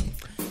grill.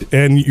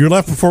 And you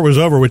left before it was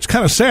over, which is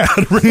kind of sad,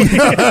 really.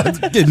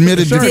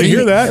 Admitted Sorry to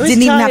hear that.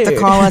 Didn't even have to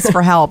call us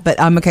for help. But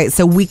okay,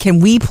 so can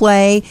we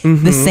play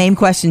the same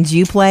questions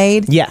you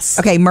played? Yes.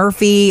 Okay,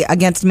 Murphy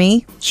against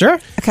me? Sure.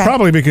 Okay.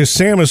 Probably because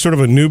Sam is sort of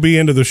a newbie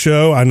into the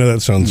show. I know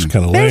that sounds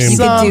kind of lame. You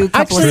could do a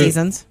couple of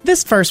seasons.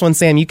 This first one,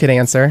 Sam, you could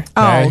answer.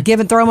 Oh,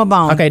 throw him a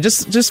bone. Okay,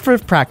 just for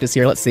practice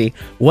here, let's see.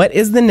 What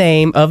is the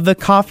name of the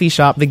coffee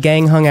shop the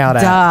gang hung out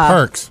at?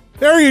 Perks.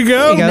 There you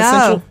go.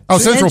 No.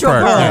 Central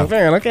Park. Oh,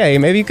 man, okay,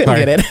 maybe you couldn't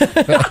get it.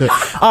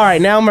 All right,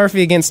 now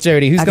Murphy against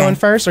Jody. Who's going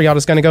first, or y'all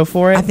just going to go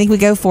for it? I think we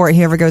go for it.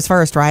 Whoever goes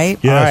first, right?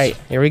 Yes. All right,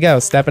 here we go.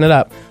 Stepping it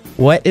up.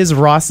 What is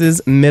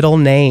Ross's middle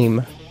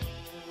name?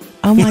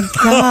 Oh, my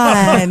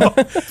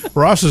God.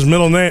 Ross's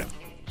middle name.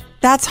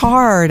 That's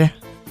hard.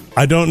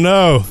 I don't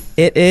know.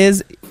 It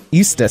is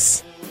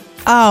Eustace.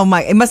 Oh,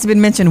 my. It must have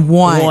been mentioned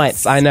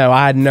once. I know.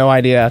 I had no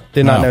idea.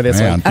 Did not know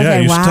this one. Okay, yeah,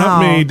 you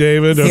stumped me,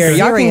 David. Here, Okay.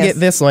 y'all can get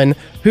this one.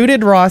 Who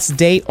did Ross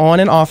date on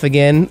and off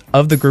again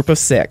of the group of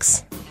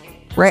 6?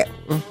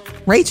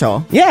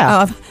 Rachel.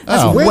 Yeah.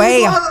 That's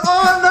way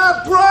on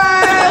the break!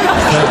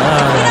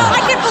 I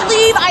can't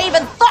believe I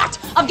even thought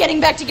of getting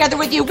back together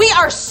with you. We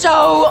are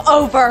so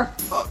over.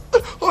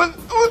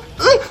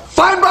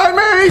 Fine by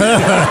me!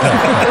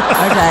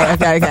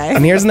 Okay.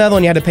 And here's another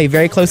one you had to pay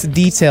very close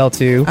detail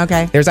to.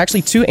 Okay. There's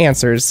actually 2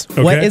 answers.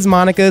 Okay. What is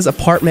Monica's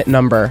apartment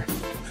number?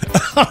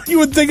 You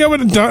would think I would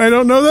have done. I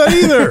don't know that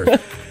either.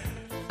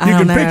 You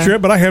can picture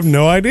it, but I have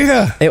no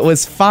idea. It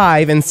was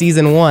 5 in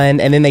season 1,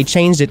 and then they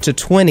changed it to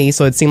 20,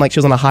 so it seemed like she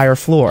was on a higher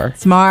floor.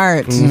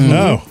 Smart.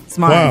 No.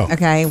 Smart. Wow.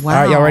 Okay, wow.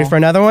 All right, y'all ready for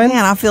another one?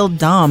 Man, I feel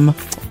dumb.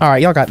 All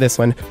right, y'all got this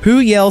one. Who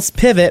yells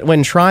pivot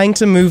when trying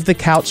to move the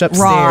couch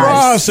upstairs?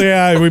 Ross,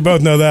 yeah, we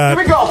both know that.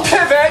 Here we go,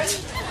 pivot!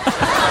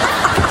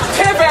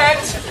 Pivot!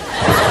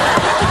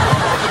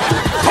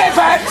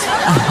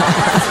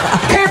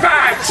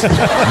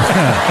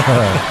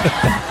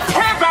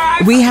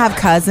 We have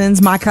cousins,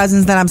 my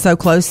cousins that I'm so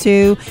close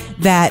to,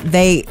 that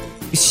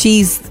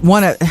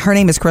her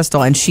name is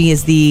Crystal, and she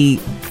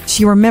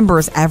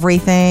remembers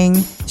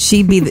everything.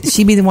 She'd be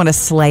the one to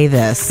slay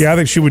this. Yeah, I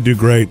think she would do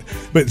great.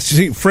 But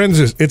see, Friends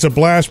it's a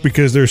blast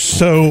because there's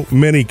so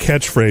many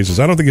catchphrases.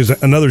 I don't think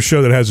there's another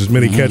show that has as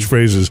many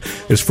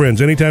catchphrases as Friends.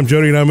 Anytime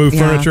Jody and I move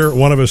furniture,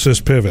 one of us says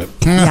pivot.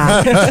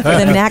 Yeah.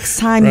 The next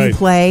time you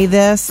play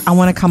this, I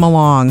want to come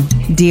along.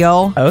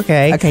 Deal?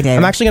 Okay, David.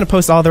 I'm actually going to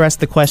post all the rest of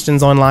the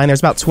questions online.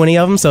 There's about 20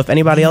 of them, so if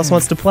anybody else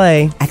wants to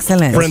play.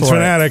 Excellent. Friends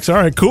Fanatics. All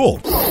right, cool.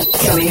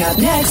 Coming up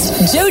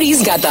next,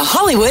 Jody's got the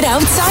Hollywood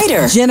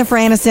Outsider. Jennifer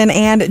Aniston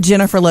and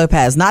Jennifer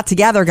Lopez. Not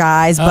together,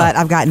 guys, but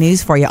I've got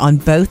news for you on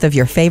both of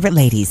your favorite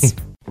ladies.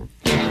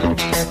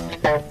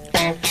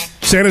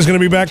 Santa's going to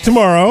be back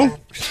tomorrow.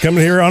 He's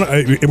coming here on.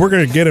 We're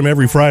going to get him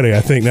every Friday,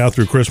 I think, now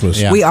through Christmas.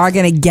 Yeah. We are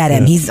going to get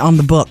him. He's on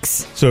the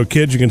books. So,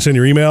 kids, you can send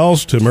your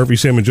emails to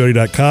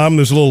murphysamandjody.com.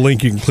 There's a little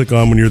link you can click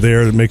on when you're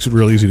there that makes it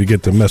real easy to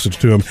get the message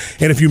to him.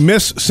 And if you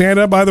miss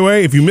Santa, by the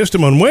way, if you missed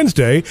him on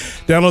Wednesday,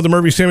 download the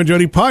Murphy, Sam, and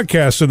Jody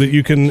podcast so that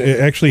you can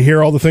actually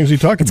hear all the things he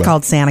talked about. It's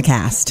called Santa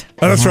Cast.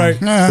 Oh, that's right.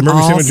 The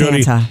Murphy, Sam,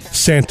 and Jody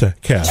Santa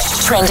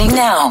cast. Trending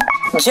now,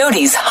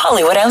 Jody's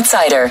Hollywood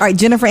Outsider. All right,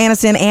 Jennifer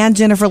Aniston and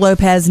Jennifer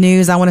Lopez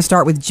news. I want to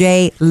start with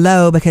J.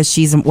 Lo because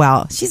she's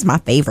my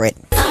favorite.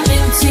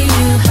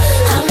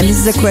 And this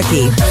is a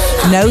quickie.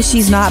 No,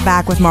 she's not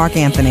back with Mark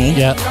Anthony.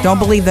 Yep. Don't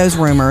believe those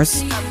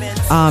rumors.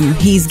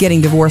 He's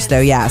getting divorced, though,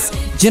 yes.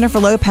 Jennifer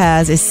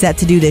Lopez is set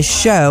to do this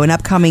show, an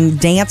upcoming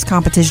dance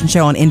competition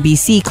show on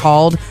NBC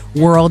called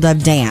World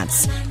of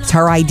Dance. It's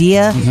her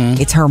idea.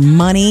 It's her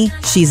money.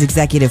 She's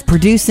executive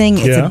producing.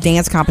 It's a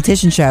dance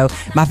competition show.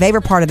 My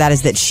favorite part of that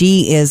is that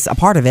she is a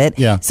part of it.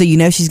 Yeah. So you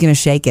know she's going to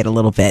shake it a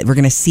little bit. We're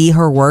going to see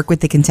her work with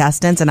the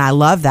contestants, and I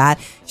love that.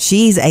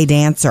 She's a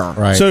dancer.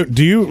 Right. So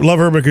do you love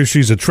her because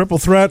she's a triple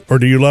threat, or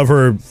do you love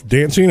her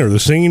dancing or the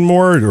singing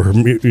more, or her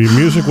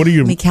music? What do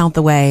you... Let me count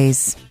the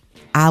ways.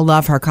 I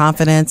love her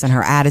confidence and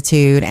her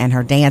attitude and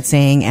her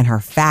dancing and her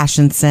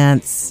fashion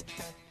sense.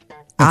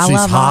 And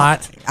she's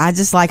hot. I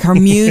just like her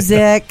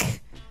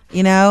music,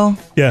 you know?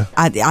 Yeah.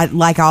 I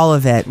like all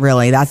of it,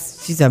 really.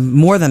 She's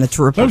more than a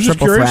triple curious.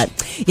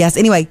 threat. Yes,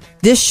 anyway,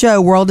 this show,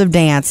 World of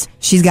Dance,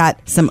 she's got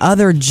some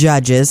other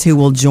judges who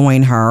will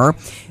join her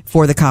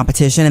for the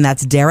competition, and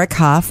that's Derek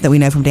Huff that we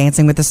know from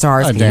Dancing with the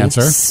Stars. A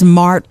dancer.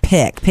 Smart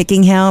pick.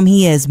 Picking him,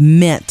 he is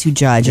meant to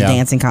judge a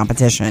dancing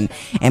competition,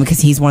 and because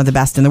he's one of the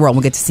best in the world.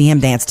 We'll get to see him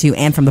dance too,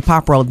 and from the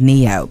pop world,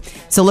 Neo.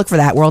 So look for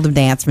that, World of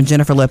Dance from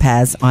Jennifer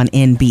Lopez on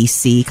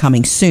NBC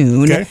coming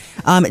soon. Okay.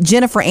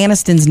 Jennifer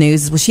Aniston's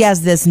news is, well, she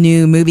has this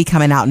new movie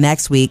coming out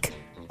next week,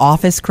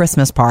 Office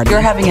Christmas Party. You're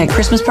having a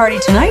Christmas party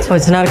tonight? Oh,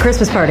 it's not a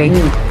Christmas party.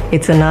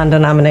 It's a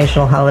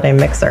non-denominational holiday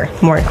mixer,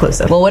 more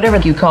inclusive. Well, whatever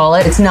you call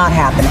it, it's not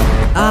happening.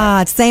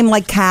 It's same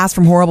like cast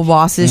from Horrible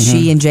Bosses,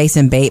 she and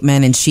Jason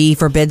Bateman, and she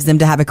forbids them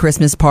to have a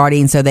Christmas party,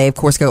 and so they, of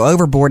course, go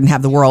overboard and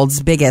have the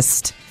world's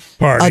biggest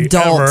party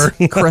adult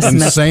ever.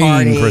 Christmas Insane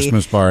party.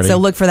 Christmas party. So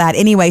look for that.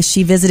 Anyway,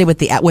 she visited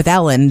with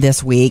Ellen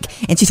this week,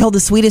 and she told the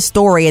sweetest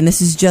story, and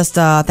this is just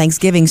a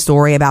Thanksgiving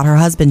story about her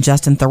husband,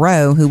 Justin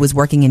Theroux, who was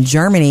working in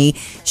Germany.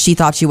 She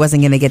thought she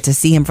wasn't going to get to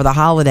see him for the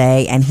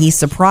holiday, and he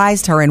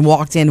surprised her and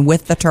walked in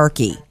with the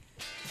turkey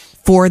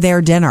for their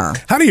dinner.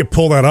 How do you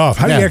pull that off?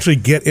 How do you actually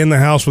get in the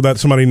house without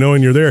somebody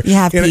knowing you're there? You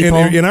have people.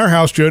 In our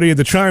house, Jody,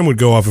 the chime would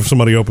go off if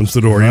somebody opens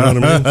the door. You know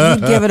what I mean?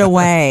 You'd give it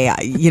away.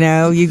 You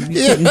know, you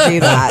couldn't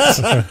do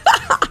that.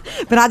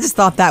 But I just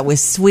thought that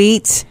was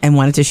sweet and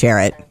wanted to share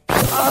it.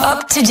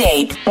 Up to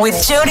date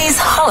with Jody's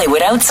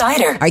Hollywood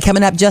Outsider. All right,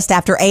 coming up just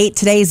after 8,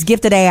 today's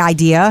gift today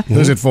idea.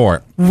 Who's it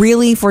for?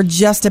 Really, for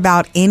just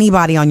about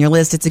anybody on your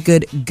list, it's a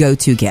good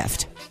go-to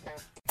gift.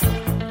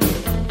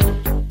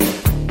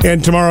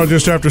 And tomorrow,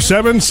 just after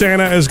 7,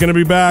 Santa is going to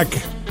be back.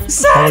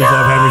 Santa! Always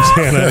love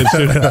having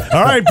Santa.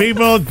 All right,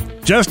 people,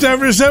 just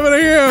after 7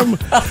 a.m.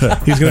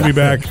 He's going to be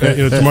back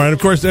tomorrow. And of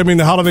course, I mean,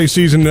 the holiday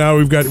season now,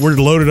 we're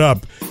loaded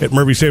up at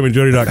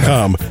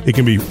MurphySamandJody.com.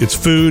 It's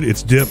food,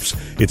 it's dips,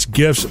 it's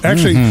gifts.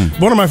 Actually,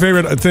 one of my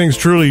favorite things,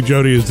 truly,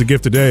 Jody, is the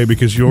gift today,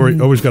 because you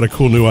always got a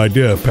cool new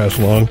idea to pass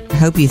along. I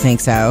hope you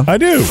think so. I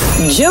do.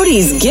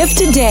 Jody's gift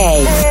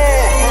today.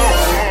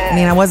 I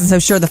mean, I wasn't so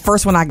sure. The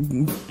first one I,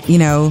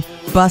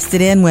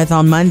 busted in with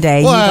on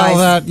Monday.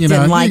 Well, you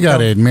guys you got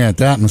to admit,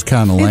 that was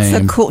kind of lame.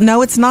 It's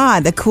no, it's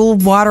not. The cool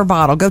water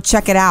bottle. Go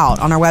check it out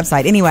on our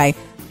website. Anyway,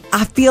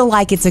 I feel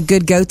like it's a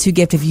good go-to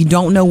gift if you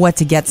don't know what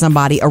to get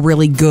somebody, a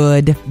really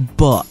good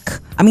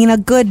book. I mean, a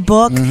good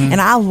book, and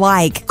I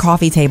like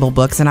coffee table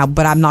books,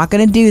 but I'm not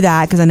going to do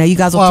that because I know you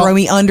guys will throw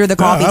me under the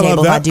coffee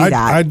table if I do that.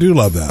 I do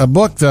love that. A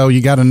book, though,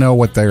 you got to know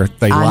what they like.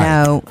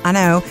 I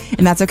know,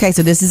 and that's okay.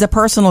 So this is a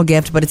personal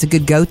gift, but it's a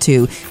good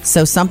go-to.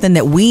 So something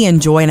that we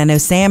enjoy, and I know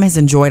Sam has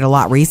enjoyed a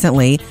lot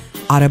recently,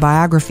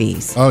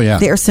 autobiographies. Oh, yeah.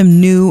 There are some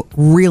new,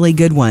 really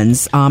good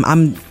ones.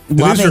 I'm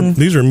loving...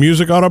 These are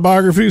music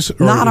autobiographies?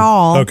 Not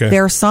all. Okay.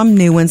 There are some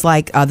new ones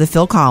like the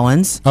Phil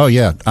Collins. Oh,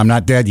 yeah. I'm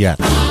Not Dead Yet.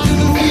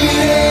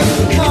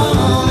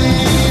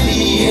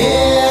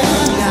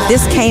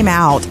 This came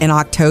out in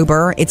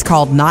October. It's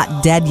called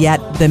Not Dead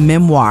Yet, the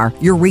memoir.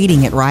 You're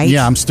reading it, right?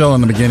 Yeah, I'm still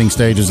in the beginning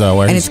stages,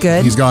 though. And it's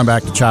good? He's going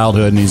back to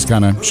childhood, and he's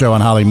kind of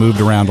showing how he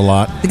moved around a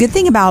lot. The good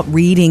thing about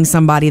reading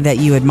somebody that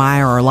you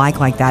admire or like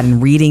that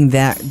and reading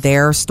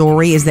their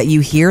story is that you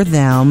hear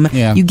them.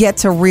 Yeah. You get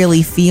to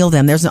really feel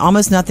them. There's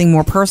almost nothing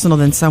more personal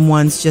than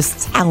someone's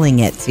just telling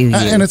it to you.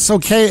 And it's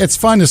okay. It's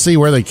fun to see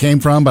where they came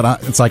from,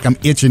 but it's like I'm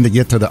itching to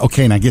get to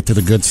now get to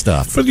the good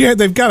stuff. But yeah,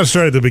 they've got to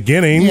start at the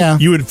beginning. Yeah.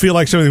 You would feel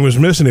like something was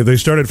missing if they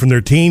started from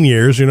their teen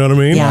years, you know what I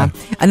mean? Yeah.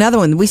 Another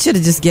one, we should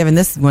have just given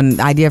this one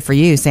idea for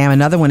you, Sam.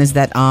 Another one is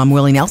that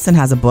Willie Nelson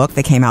has a book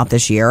that came out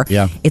this year.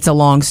 Yeah. It's a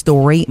long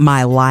story,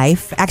 My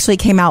Life. Actually,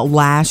 it came out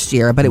last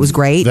year, but it was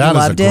great. That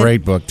loved is a it.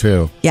 great book,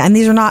 too. Yeah, and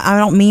these are not, I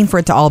don't mean for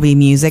it to all be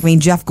music. I mean,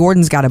 Jeff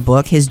Gordon's got a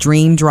book, his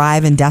Dream,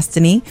 Drive, and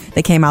Destiny,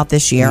 that came out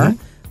this year.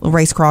 Mm-hmm. Little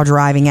race car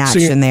driving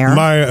action there.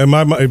 My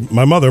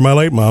mother, my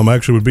late mom,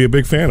 actually would be a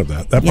big fan of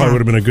that. That probably would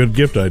have been a good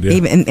gift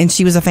idea. And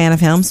she was a fan of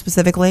him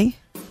specifically?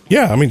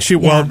 Yeah, I mean, she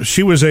was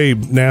a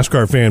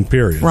NASCAR fan,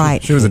 period.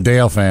 Right. She was a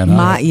Dale fan.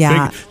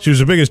 Huh? She was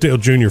the biggest Dale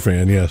Jr.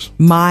 fan, yes.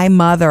 My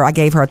mother, I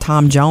gave her a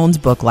Tom Jones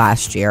book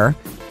last year,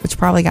 which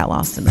probably got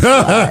lost in the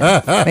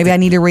flood. Maybe I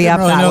need to re-up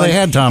really that know one. They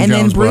had Tom and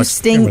Jones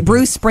then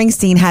Bruce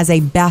Springsteen has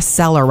a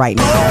bestseller right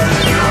now.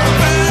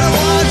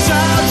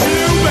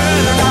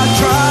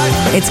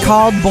 It's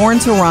called Born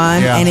to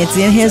Run, and it's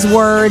in his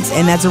words,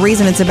 and that's the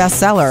reason it's a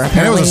bestseller.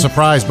 And it was a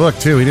surprise book,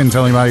 too. He didn't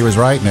tell anybody he was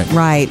writing it.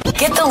 Right.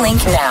 Get the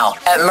link now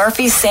at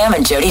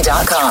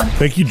murphysamandjody.com.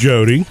 Thank you,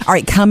 Jody. All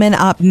right, coming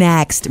up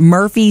next,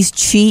 Murphy's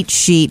cheat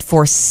sheet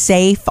for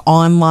safe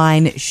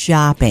online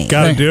shopping.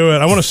 Got to do it.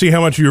 I want to see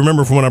how much you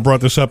remember from when I brought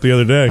this up the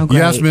other day.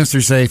 Yes,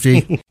 Mr.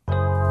 Safety. All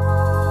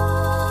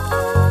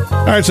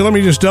right, so let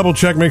me just double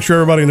check, make sure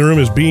everybody in the room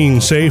is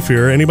being safe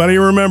here. Anybody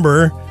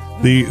remember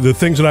the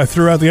things that I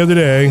threw out the other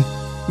day?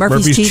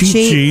 Murphy's cheat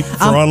sheet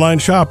for online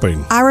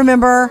shopping. I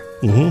remember.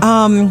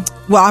 Well,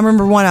 I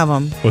remember one of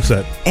them. What's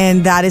that?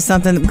 And that is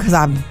something because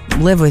I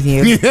live with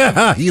you.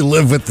 Yeah, you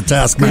live with the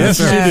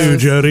taskmaster. Yes, you do,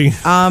 Jody.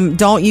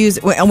 Don't use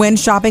when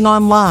shopping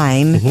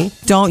online.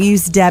 Don't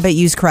use debit.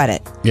 Use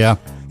credit. Yeah.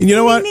 And you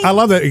know what? I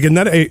love that. Again,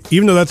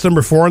 even though that's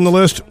number 4 on the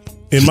list,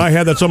 in my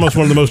head, that's almost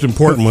one of the most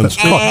important ones.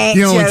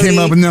 You only came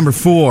up with number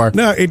 4.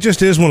 No, it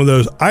just is one of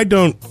those. I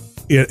don't.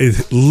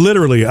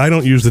 Literally, I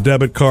don't use the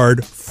debit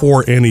card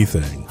for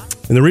anything.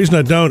 And the reason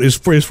I don't is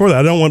for that.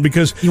 I don't want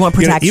because you want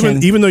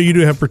protection. Even though you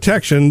do have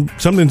protection,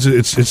 something's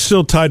it's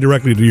still tied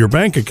directly to your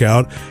bank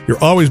account. You're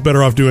always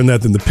better off doing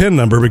that than the PIN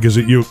number because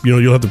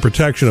you'll have the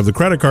protection of the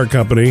credit card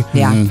company.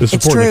 Yeah, to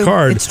support the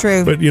card. It's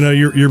true. But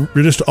you're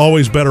just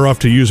always better off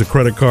to use a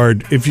credit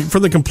card for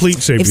the complete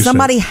safety. If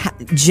somebody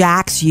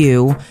jacks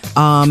you,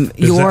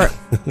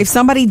 if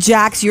somebody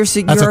jacks your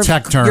that's a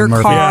tech term, your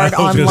Murphy. card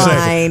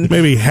online,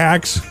 maybe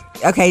hacks.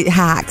 Okay,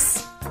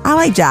 hacks. I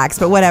like jacks,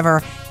 but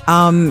whatever.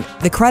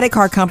 The credit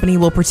card company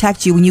will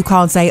protect you when you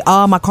call and say,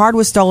 "Oh, my card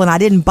was stolen. I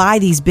didn't buy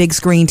these big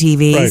screen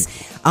TVs."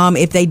 Right.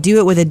 If they do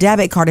it with a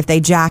debit card, if they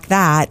jack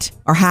that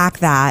or hack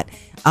that,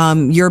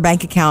 your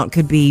bank account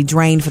could be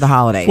drained for the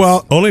holidays.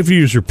 Well, only if you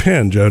use your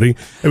PIN, Jody.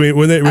 I mean,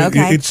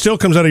 it still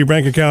comes out of your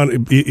bank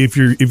account if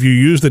you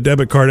use the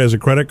debit card as a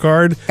credit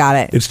card. Got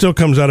it. It still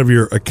comes out of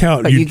your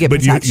account. But you get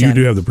protection. You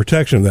do have the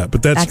protection of that.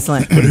 But that's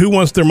excellent. But who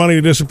wants their money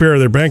to disappear out of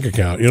their bank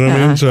account? You know what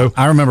I mean? So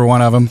I remember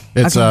one of them.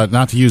 It's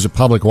not to use a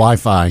public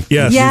Wi-Fi.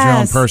 Yes. Use your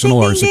own personal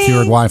or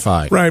secured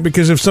Wi-Fi. Right,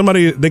 because if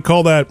they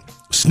call that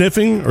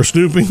sniffing or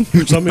snooping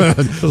or something.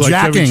 Like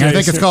jacking. I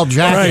think it's called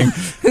jacking. Right.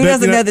 Who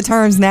doesn't know the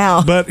terms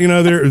now? But,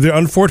 they're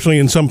unfortunately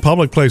in some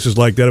public places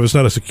like that, if it's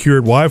not a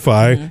secured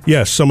Wi-Fi,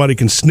 yes, somebody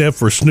can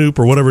sniff or snoop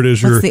or whatever it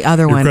is. What's the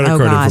other one? Oh,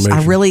 gosh.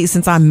 I really,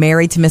 since I'm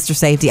married to Mr.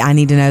 Safety, I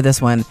need to know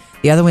this one.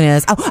 The other one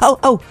is,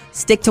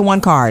 stick to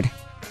one card.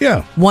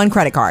 Yeah, one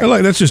credit card.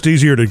 That's just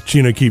easier to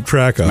keep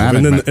track of.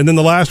 And then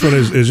the last one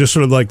is just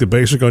sort of like the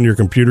basic on your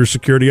computer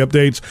security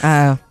updates.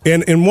 Oh,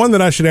 and one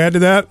that I should add to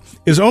that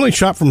is only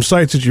shop from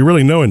sites that you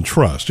really know and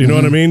trust. You know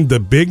what I mean? The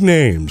big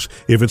names.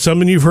 If it's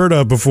something you've heard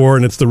of before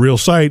and it's the real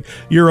site,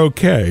 you're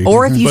okay.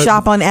 Or if you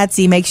shop on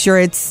Etsy, make sure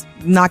it's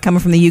not coming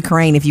from the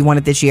Ukraine if you want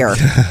it this year.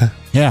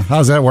 Yeah,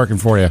 how's that working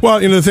for you?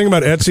 Well, the thing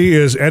about Etsy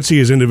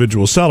is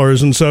individual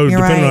sellers, and so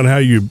depending on how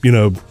you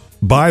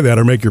buy that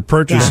or make your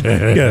purchase.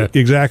 Yeah,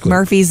 exactly.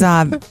 Murphy's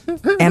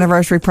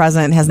anniversary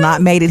present has not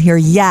made it here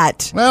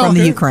yet from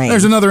the Ukraine.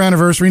 There's another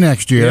anniversary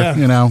next year,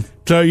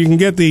 So you can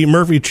get the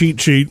Murphy cheat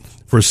sheet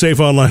for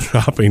safe online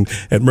shopping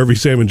at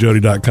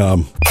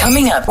murphysamandjody.com.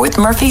 Coming up with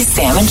Murphy,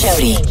 Sam, and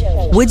Jody.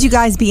 Would you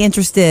guys be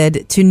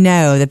interested to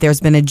know that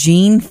there's been a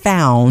gene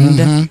found,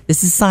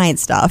 this is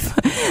science stuff,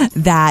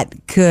 that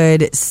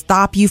could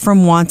stop you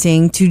from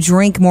wanting to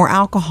drink more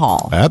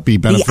alcohol? That'd be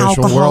beneficial the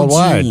alcohol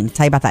worldwide. Gene.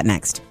 Tell you about that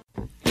next.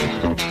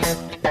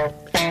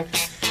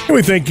 And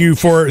we thank you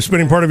for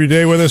spending part of your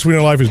day with us. We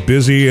know life is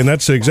busy, and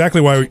that's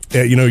exactly why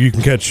you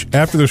can catch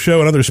after the show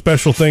and other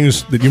special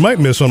things that you might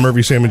miss on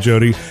Murphy, Sam, and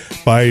Jody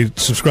by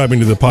subscribing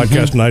to the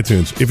podcast on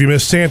iTunes. If you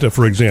miss Santa,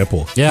 for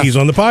example, he's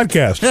on the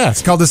podcast. Yeah,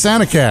 it's called the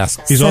Santa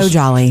Cast. He's so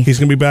jolly. He's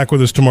going to be back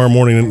with us tomorrow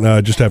morning,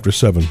 just after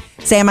 7.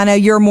 Sam, I know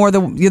you're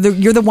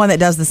the one that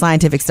does the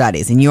scientific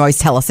studies, and you always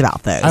tell us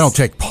about those. I don't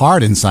take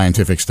part in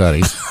scientific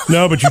studies.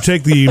 No, but you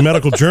take the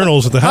medical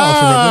journals at the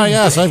house.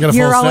 Yes, I've got a full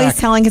You're stack. always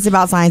telling us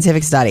about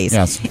scientific studies.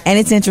 Yes. And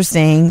it's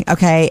interesting,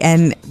 okay?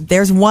 And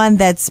there's one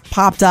that's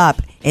popped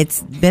up. It's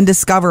been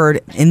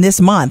discovered in this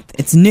month.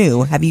 It's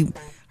new. Have you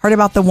heard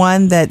about the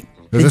one that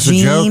Is this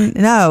gene? a joke?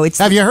 No, it's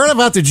Have you heard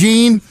about the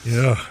gene?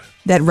 Yeah.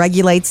 That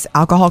regulates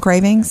alcohol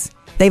cravings?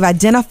 They've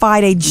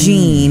identified a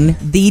gene,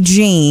 the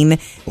gene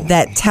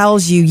that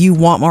tells you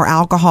want more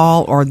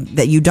alcohol or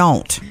that you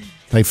don't.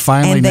 They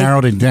finally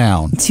narrowed it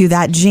down to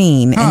that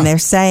gene, and they're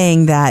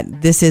saying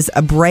that this is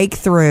a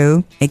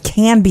breakthrough. It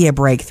can be a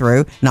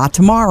breakthrough, not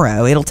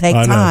tomorrow. It'll take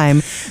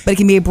time, but it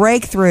can be a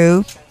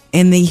breakthrough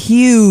in the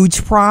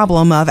huge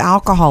problem of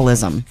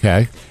alcoholism.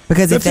 Okay.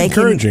 Because if they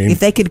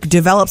could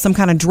develop some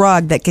kind of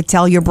drug that could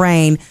tell your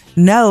brain,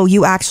 no,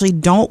 you actually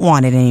don't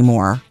want it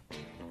anymore.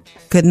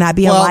 Couldn't that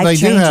be a life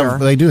changer?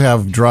 They do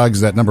have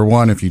drugs that, number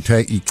one, if you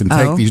can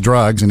take these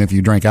drugs, and if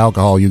you drink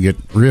alcohol, you get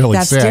really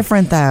sick. That's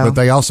different, though. But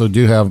they also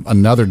do have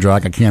another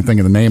drug. I can't think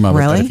of the name of it.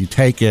 Really? But if you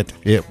take it,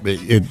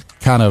 it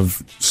kind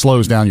of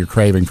slows down your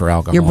craving for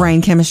alcohol. Your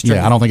brain chemistry.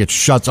 Yeah, I don't think it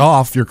shuts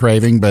off your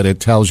craving, but it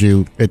tells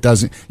you it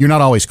doesn't. You're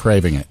not always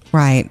craving it.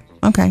 Right.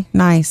 Okay.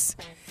 Nice.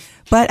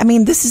 But, I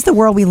mean, this is the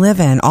world we live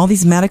in. All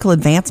these medical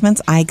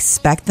advancements, I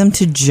expect them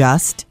to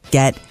just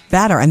get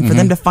better. And for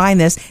them to find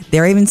this,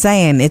 they're even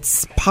saying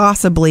it's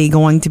possibly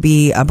going to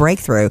be a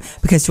breakthrough,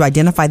 because to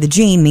identify the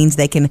gene means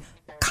they can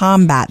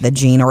combat the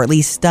gene or at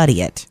least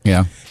study it.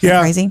 Yeah. Isn't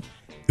that crazy?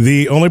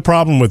 The only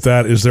problem with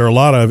that is there are a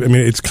lot of,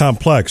 it's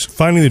complex.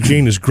 Finding the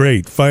gene is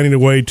great. Finding a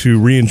way to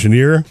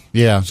re-engineer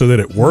so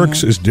that it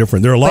works is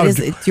different. There are a lot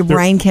it's your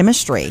brain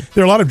chemistry.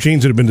 There are a lot of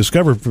genes that have been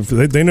discovered.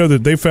 They know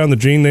that they found the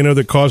gene they know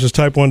that causes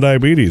type 1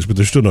 diabetes, but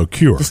there's still no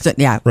cure.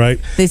 Right?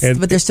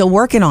 But they're still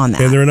working on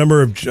that. And there are a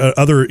number of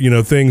other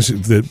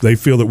things that they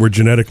feel that we're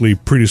genetically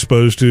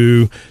predisposed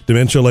to,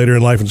 dementia later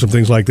in life and some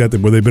things like that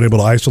where they've been able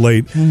to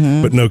isolate,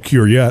 but no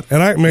cure yet.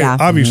 And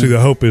obviously the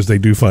hope is they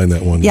do find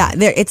that one. Yeah,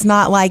 it's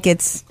not like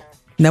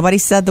nobody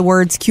said the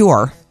words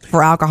cure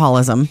for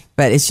alcoholism,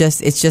 but it's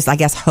just I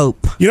guess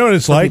hope. You know what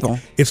it's like? People.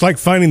 It's like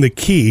finding the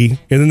key,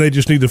 and then they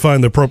just need to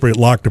find the appropriate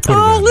lock to put it in.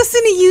 Oh,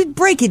 listen to you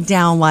break it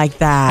down like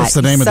that. What's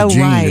the name of the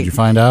gene? Right. Did you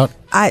find out?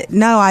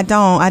 No, I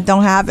don't. I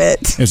don't have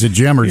it. Is it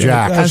Jim or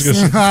Jack? Coming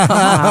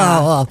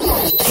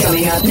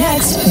up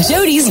next,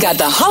 Jody's got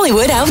the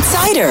Hollywood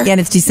Outsider. Again,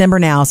 it's December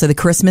now, so the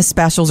Christmas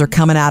specials are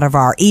coming out of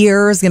our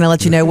ears. Going to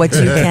let you know what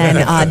you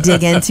can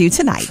dig into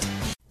tonight.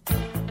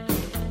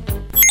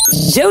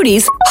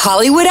 Jody's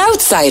Hollywood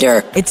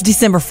Outsider. It's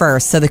December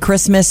 1st, so the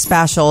Christmas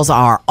specials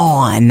are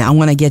on. I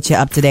want to get you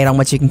up to date on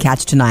what you can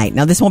catch tonight.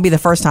 Now, this won't be the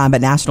first time,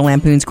 but National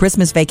Lampoon's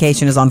Christmas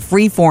Vacation is on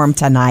Freeform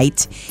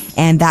tonight,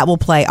 and that'll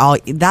play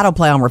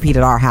on repeat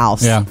at our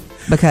house. Yeah.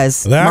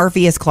 Because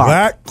Murphy is Clark.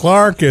 That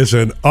Clark is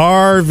an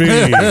RV.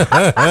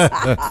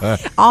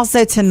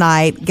 Also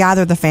tonight,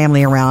 Gather the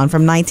Family Around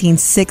from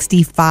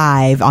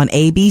 1965 on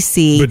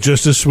ABC. But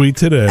just as sweet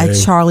today. A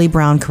Charlie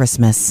Brown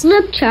Christmas.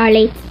 Look,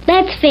 Charlie,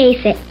 let's face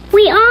it.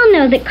 We all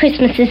know that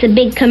Christmas is a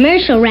big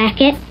commercial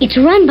racket. It's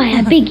run by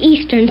a big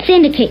Eastern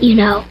syndicate, you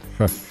know.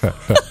 The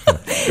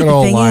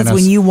thing is,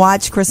 when you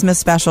watch Christmas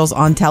specials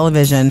on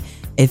television,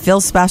 it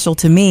feels special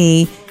to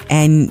me,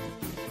 and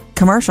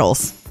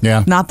commercials.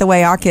 Yeah. Not the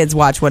way our kids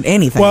watch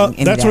anything. Well,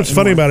 that's what's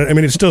funny about it.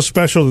 It's still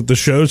special that the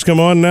shows come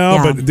on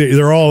now, but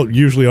they're all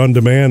usually on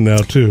demand now,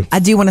 too. I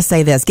do want to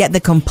say this. Get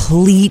the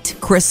complete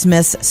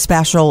Christmas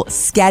special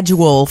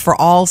schedule for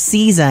all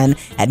season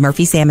at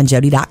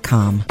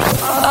murphysamandjody.com.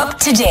 Up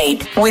to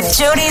date with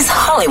Jody's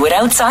Hollywood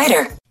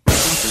Outsider.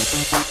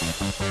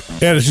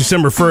 Yeah, it's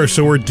December 1st,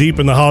 so we're deep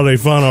in the holiday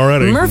fun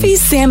already. Murphy,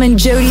 Sam, and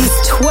Jody's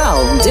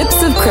 12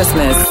 Dips of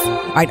Christmas.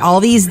 All right, all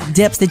these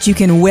dips that you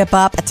can whip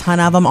up, a ton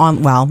of them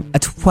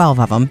 12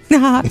 of them,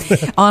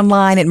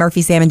 online at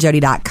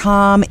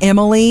murphysamandjody.com.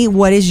 Emily,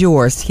 what is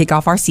yours to kick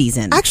off our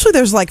season? Actually,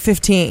 there's like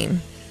 15.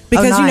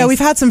 Because, nice. We've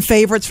had some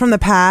favorites from the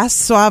past,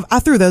 so I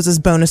threw those as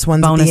bonus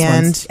ones at the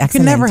end. You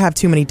can never have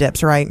too many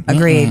dips, right?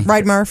 Agreed. Mm-hmm.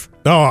 Right, Murph?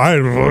 Oh, I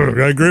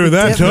agree with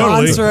that Dip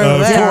totally. Monster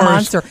of course.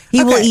 Monster.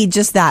 He will eat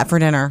just that for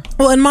dinner.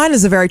 Well, and mine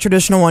is a very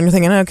traditional one. You're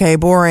thinking, okay,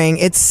 boring.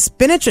 It's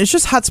spinach. It's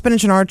just hot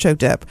spinach and artichoke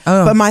dip.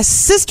 Oh. But my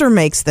sister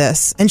makes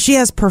this, and she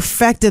has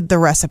perfected the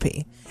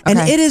recipe. And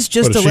it is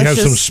just delicious. She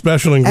has some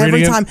special ingredient?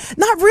 Every time.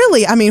 Not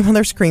really.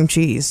 There's cream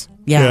cheese.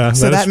 Yeah.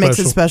 So that makes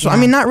it special.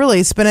 Yeah. Not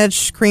really.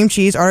 Spinach, cream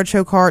cheese,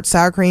 artichoke heart,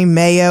 sour cream,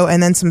 mayo,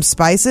 and then some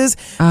spices.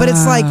 But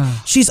it's like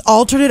she's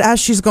altered it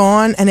as she's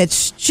gone, and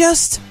it's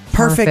just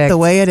perfect the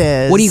way it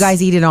is. What do you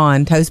guys eat it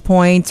on? Toast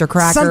points or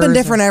crackers? Something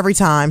different every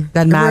time.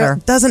 Doesn't matter.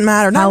 Doesn't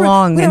matter. How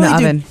long in the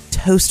oven?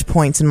 Toast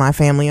points in my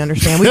family,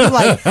 understand? We do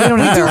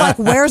like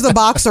where's the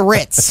box of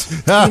Ritz? You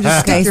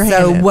just stick your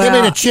hand in. Give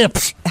me the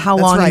chips. How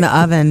long in the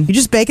oven? You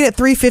just bake it at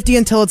 350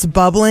 until it's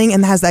bubbling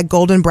and has that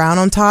golden brown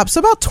on top.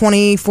 So about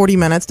 20, 40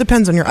 minutes.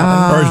 Depends on your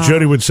oven. Or as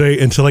Jody would say,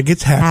 until it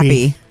gets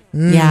happy.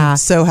 Yeah.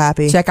 So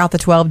happy. Check out the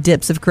 12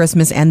 dips of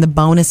Christmas and the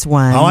bonus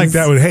ones. I like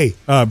that one. Hey,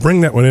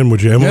 bring that one in,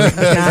 would you, Emily?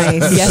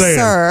 Nice. Yes,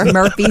 sir.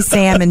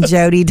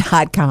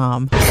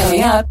 murphysamandjody.com.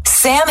 Coming up,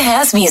 Sam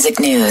has music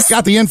news.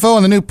 Got the info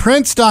on the new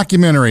Prince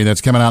documentary that's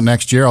coming out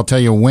next year. I'll tell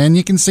you when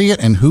you can see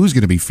it and who's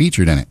going to be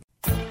featured in it.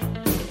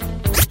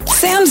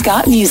 Sam's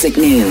got music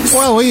news.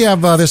 Well, we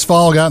have this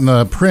fall gotten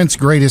the Prince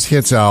Greatest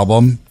Hits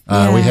album.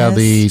 We have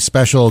the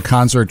special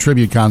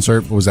tribute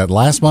concert. Was that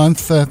last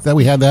month that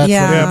we had that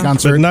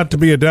concert? But not to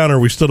be a downer,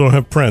 we still don't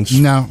have Prince.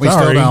 No, we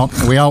still don't.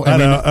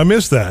 I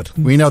missed that.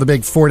 We know the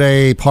big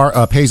 4-day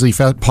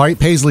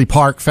Paisley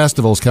Park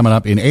Festival is coming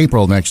up in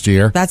April next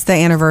year. That's the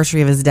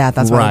anniversary of his death.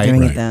 That's why we're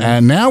doing it then.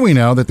 And now we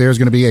know that there's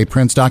going to be a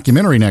Prince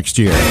documentary next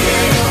year.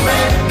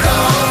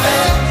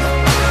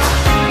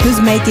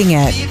 Who's making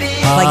it?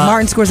 Like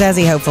Martin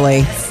Scorsese,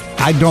 hopefully.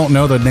 I don't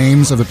know the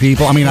names of the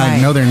people. I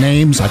know their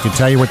names. I could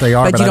tell you what they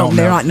are, but I don't know.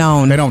 They're not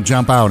known. They don't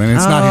jump out. And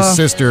it's not his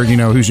sister,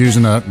 who's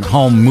using a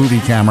home movie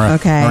camera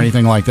or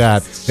anything like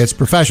that. It's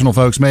professional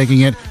folks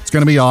making it. It's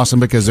going to be awesome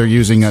because they're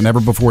using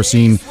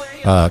never-before-seen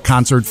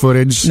concert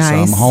footage,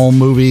 some home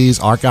movies,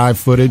 archive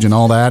footage, and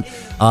all that.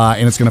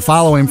 And it's going to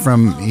follow him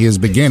from his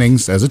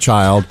beginnings as a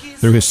child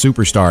through his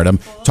superstardom,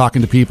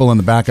 talking to people in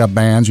the backup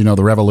bands, the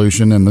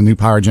Revolution and the New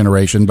Power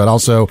Generation, but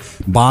also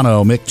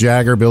Bono, Mick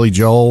Jagger, Billy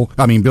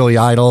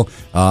Idol,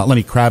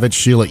 Lenny Kravitz,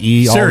 Sheila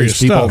E., all Serious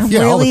these people. stuff.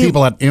 Yeah, all the Really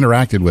people that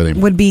interacted with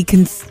him. Would be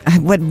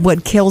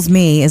what kills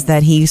me is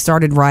that he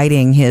started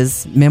writing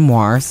his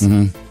memoirs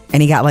and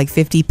he got like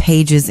 50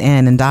 pages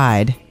in and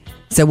died.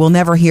 So we'll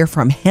never hear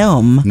from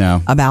him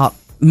about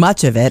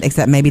much of it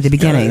except maybe the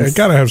beginnings.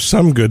 Got to have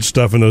some good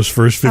stuff in those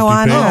first 50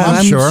 I know.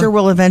 pages. I'm sure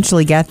we'll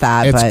eventually get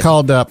that. It's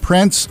called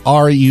Prince,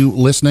 Are You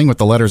Listening? With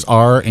the letters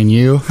R and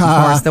U. Of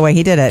course, the way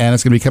he did it. And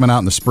it's going to be coming out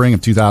in the spring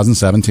of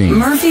 2017.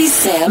 Murphy,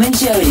 Sam, and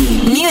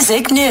Jody.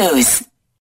 Music news.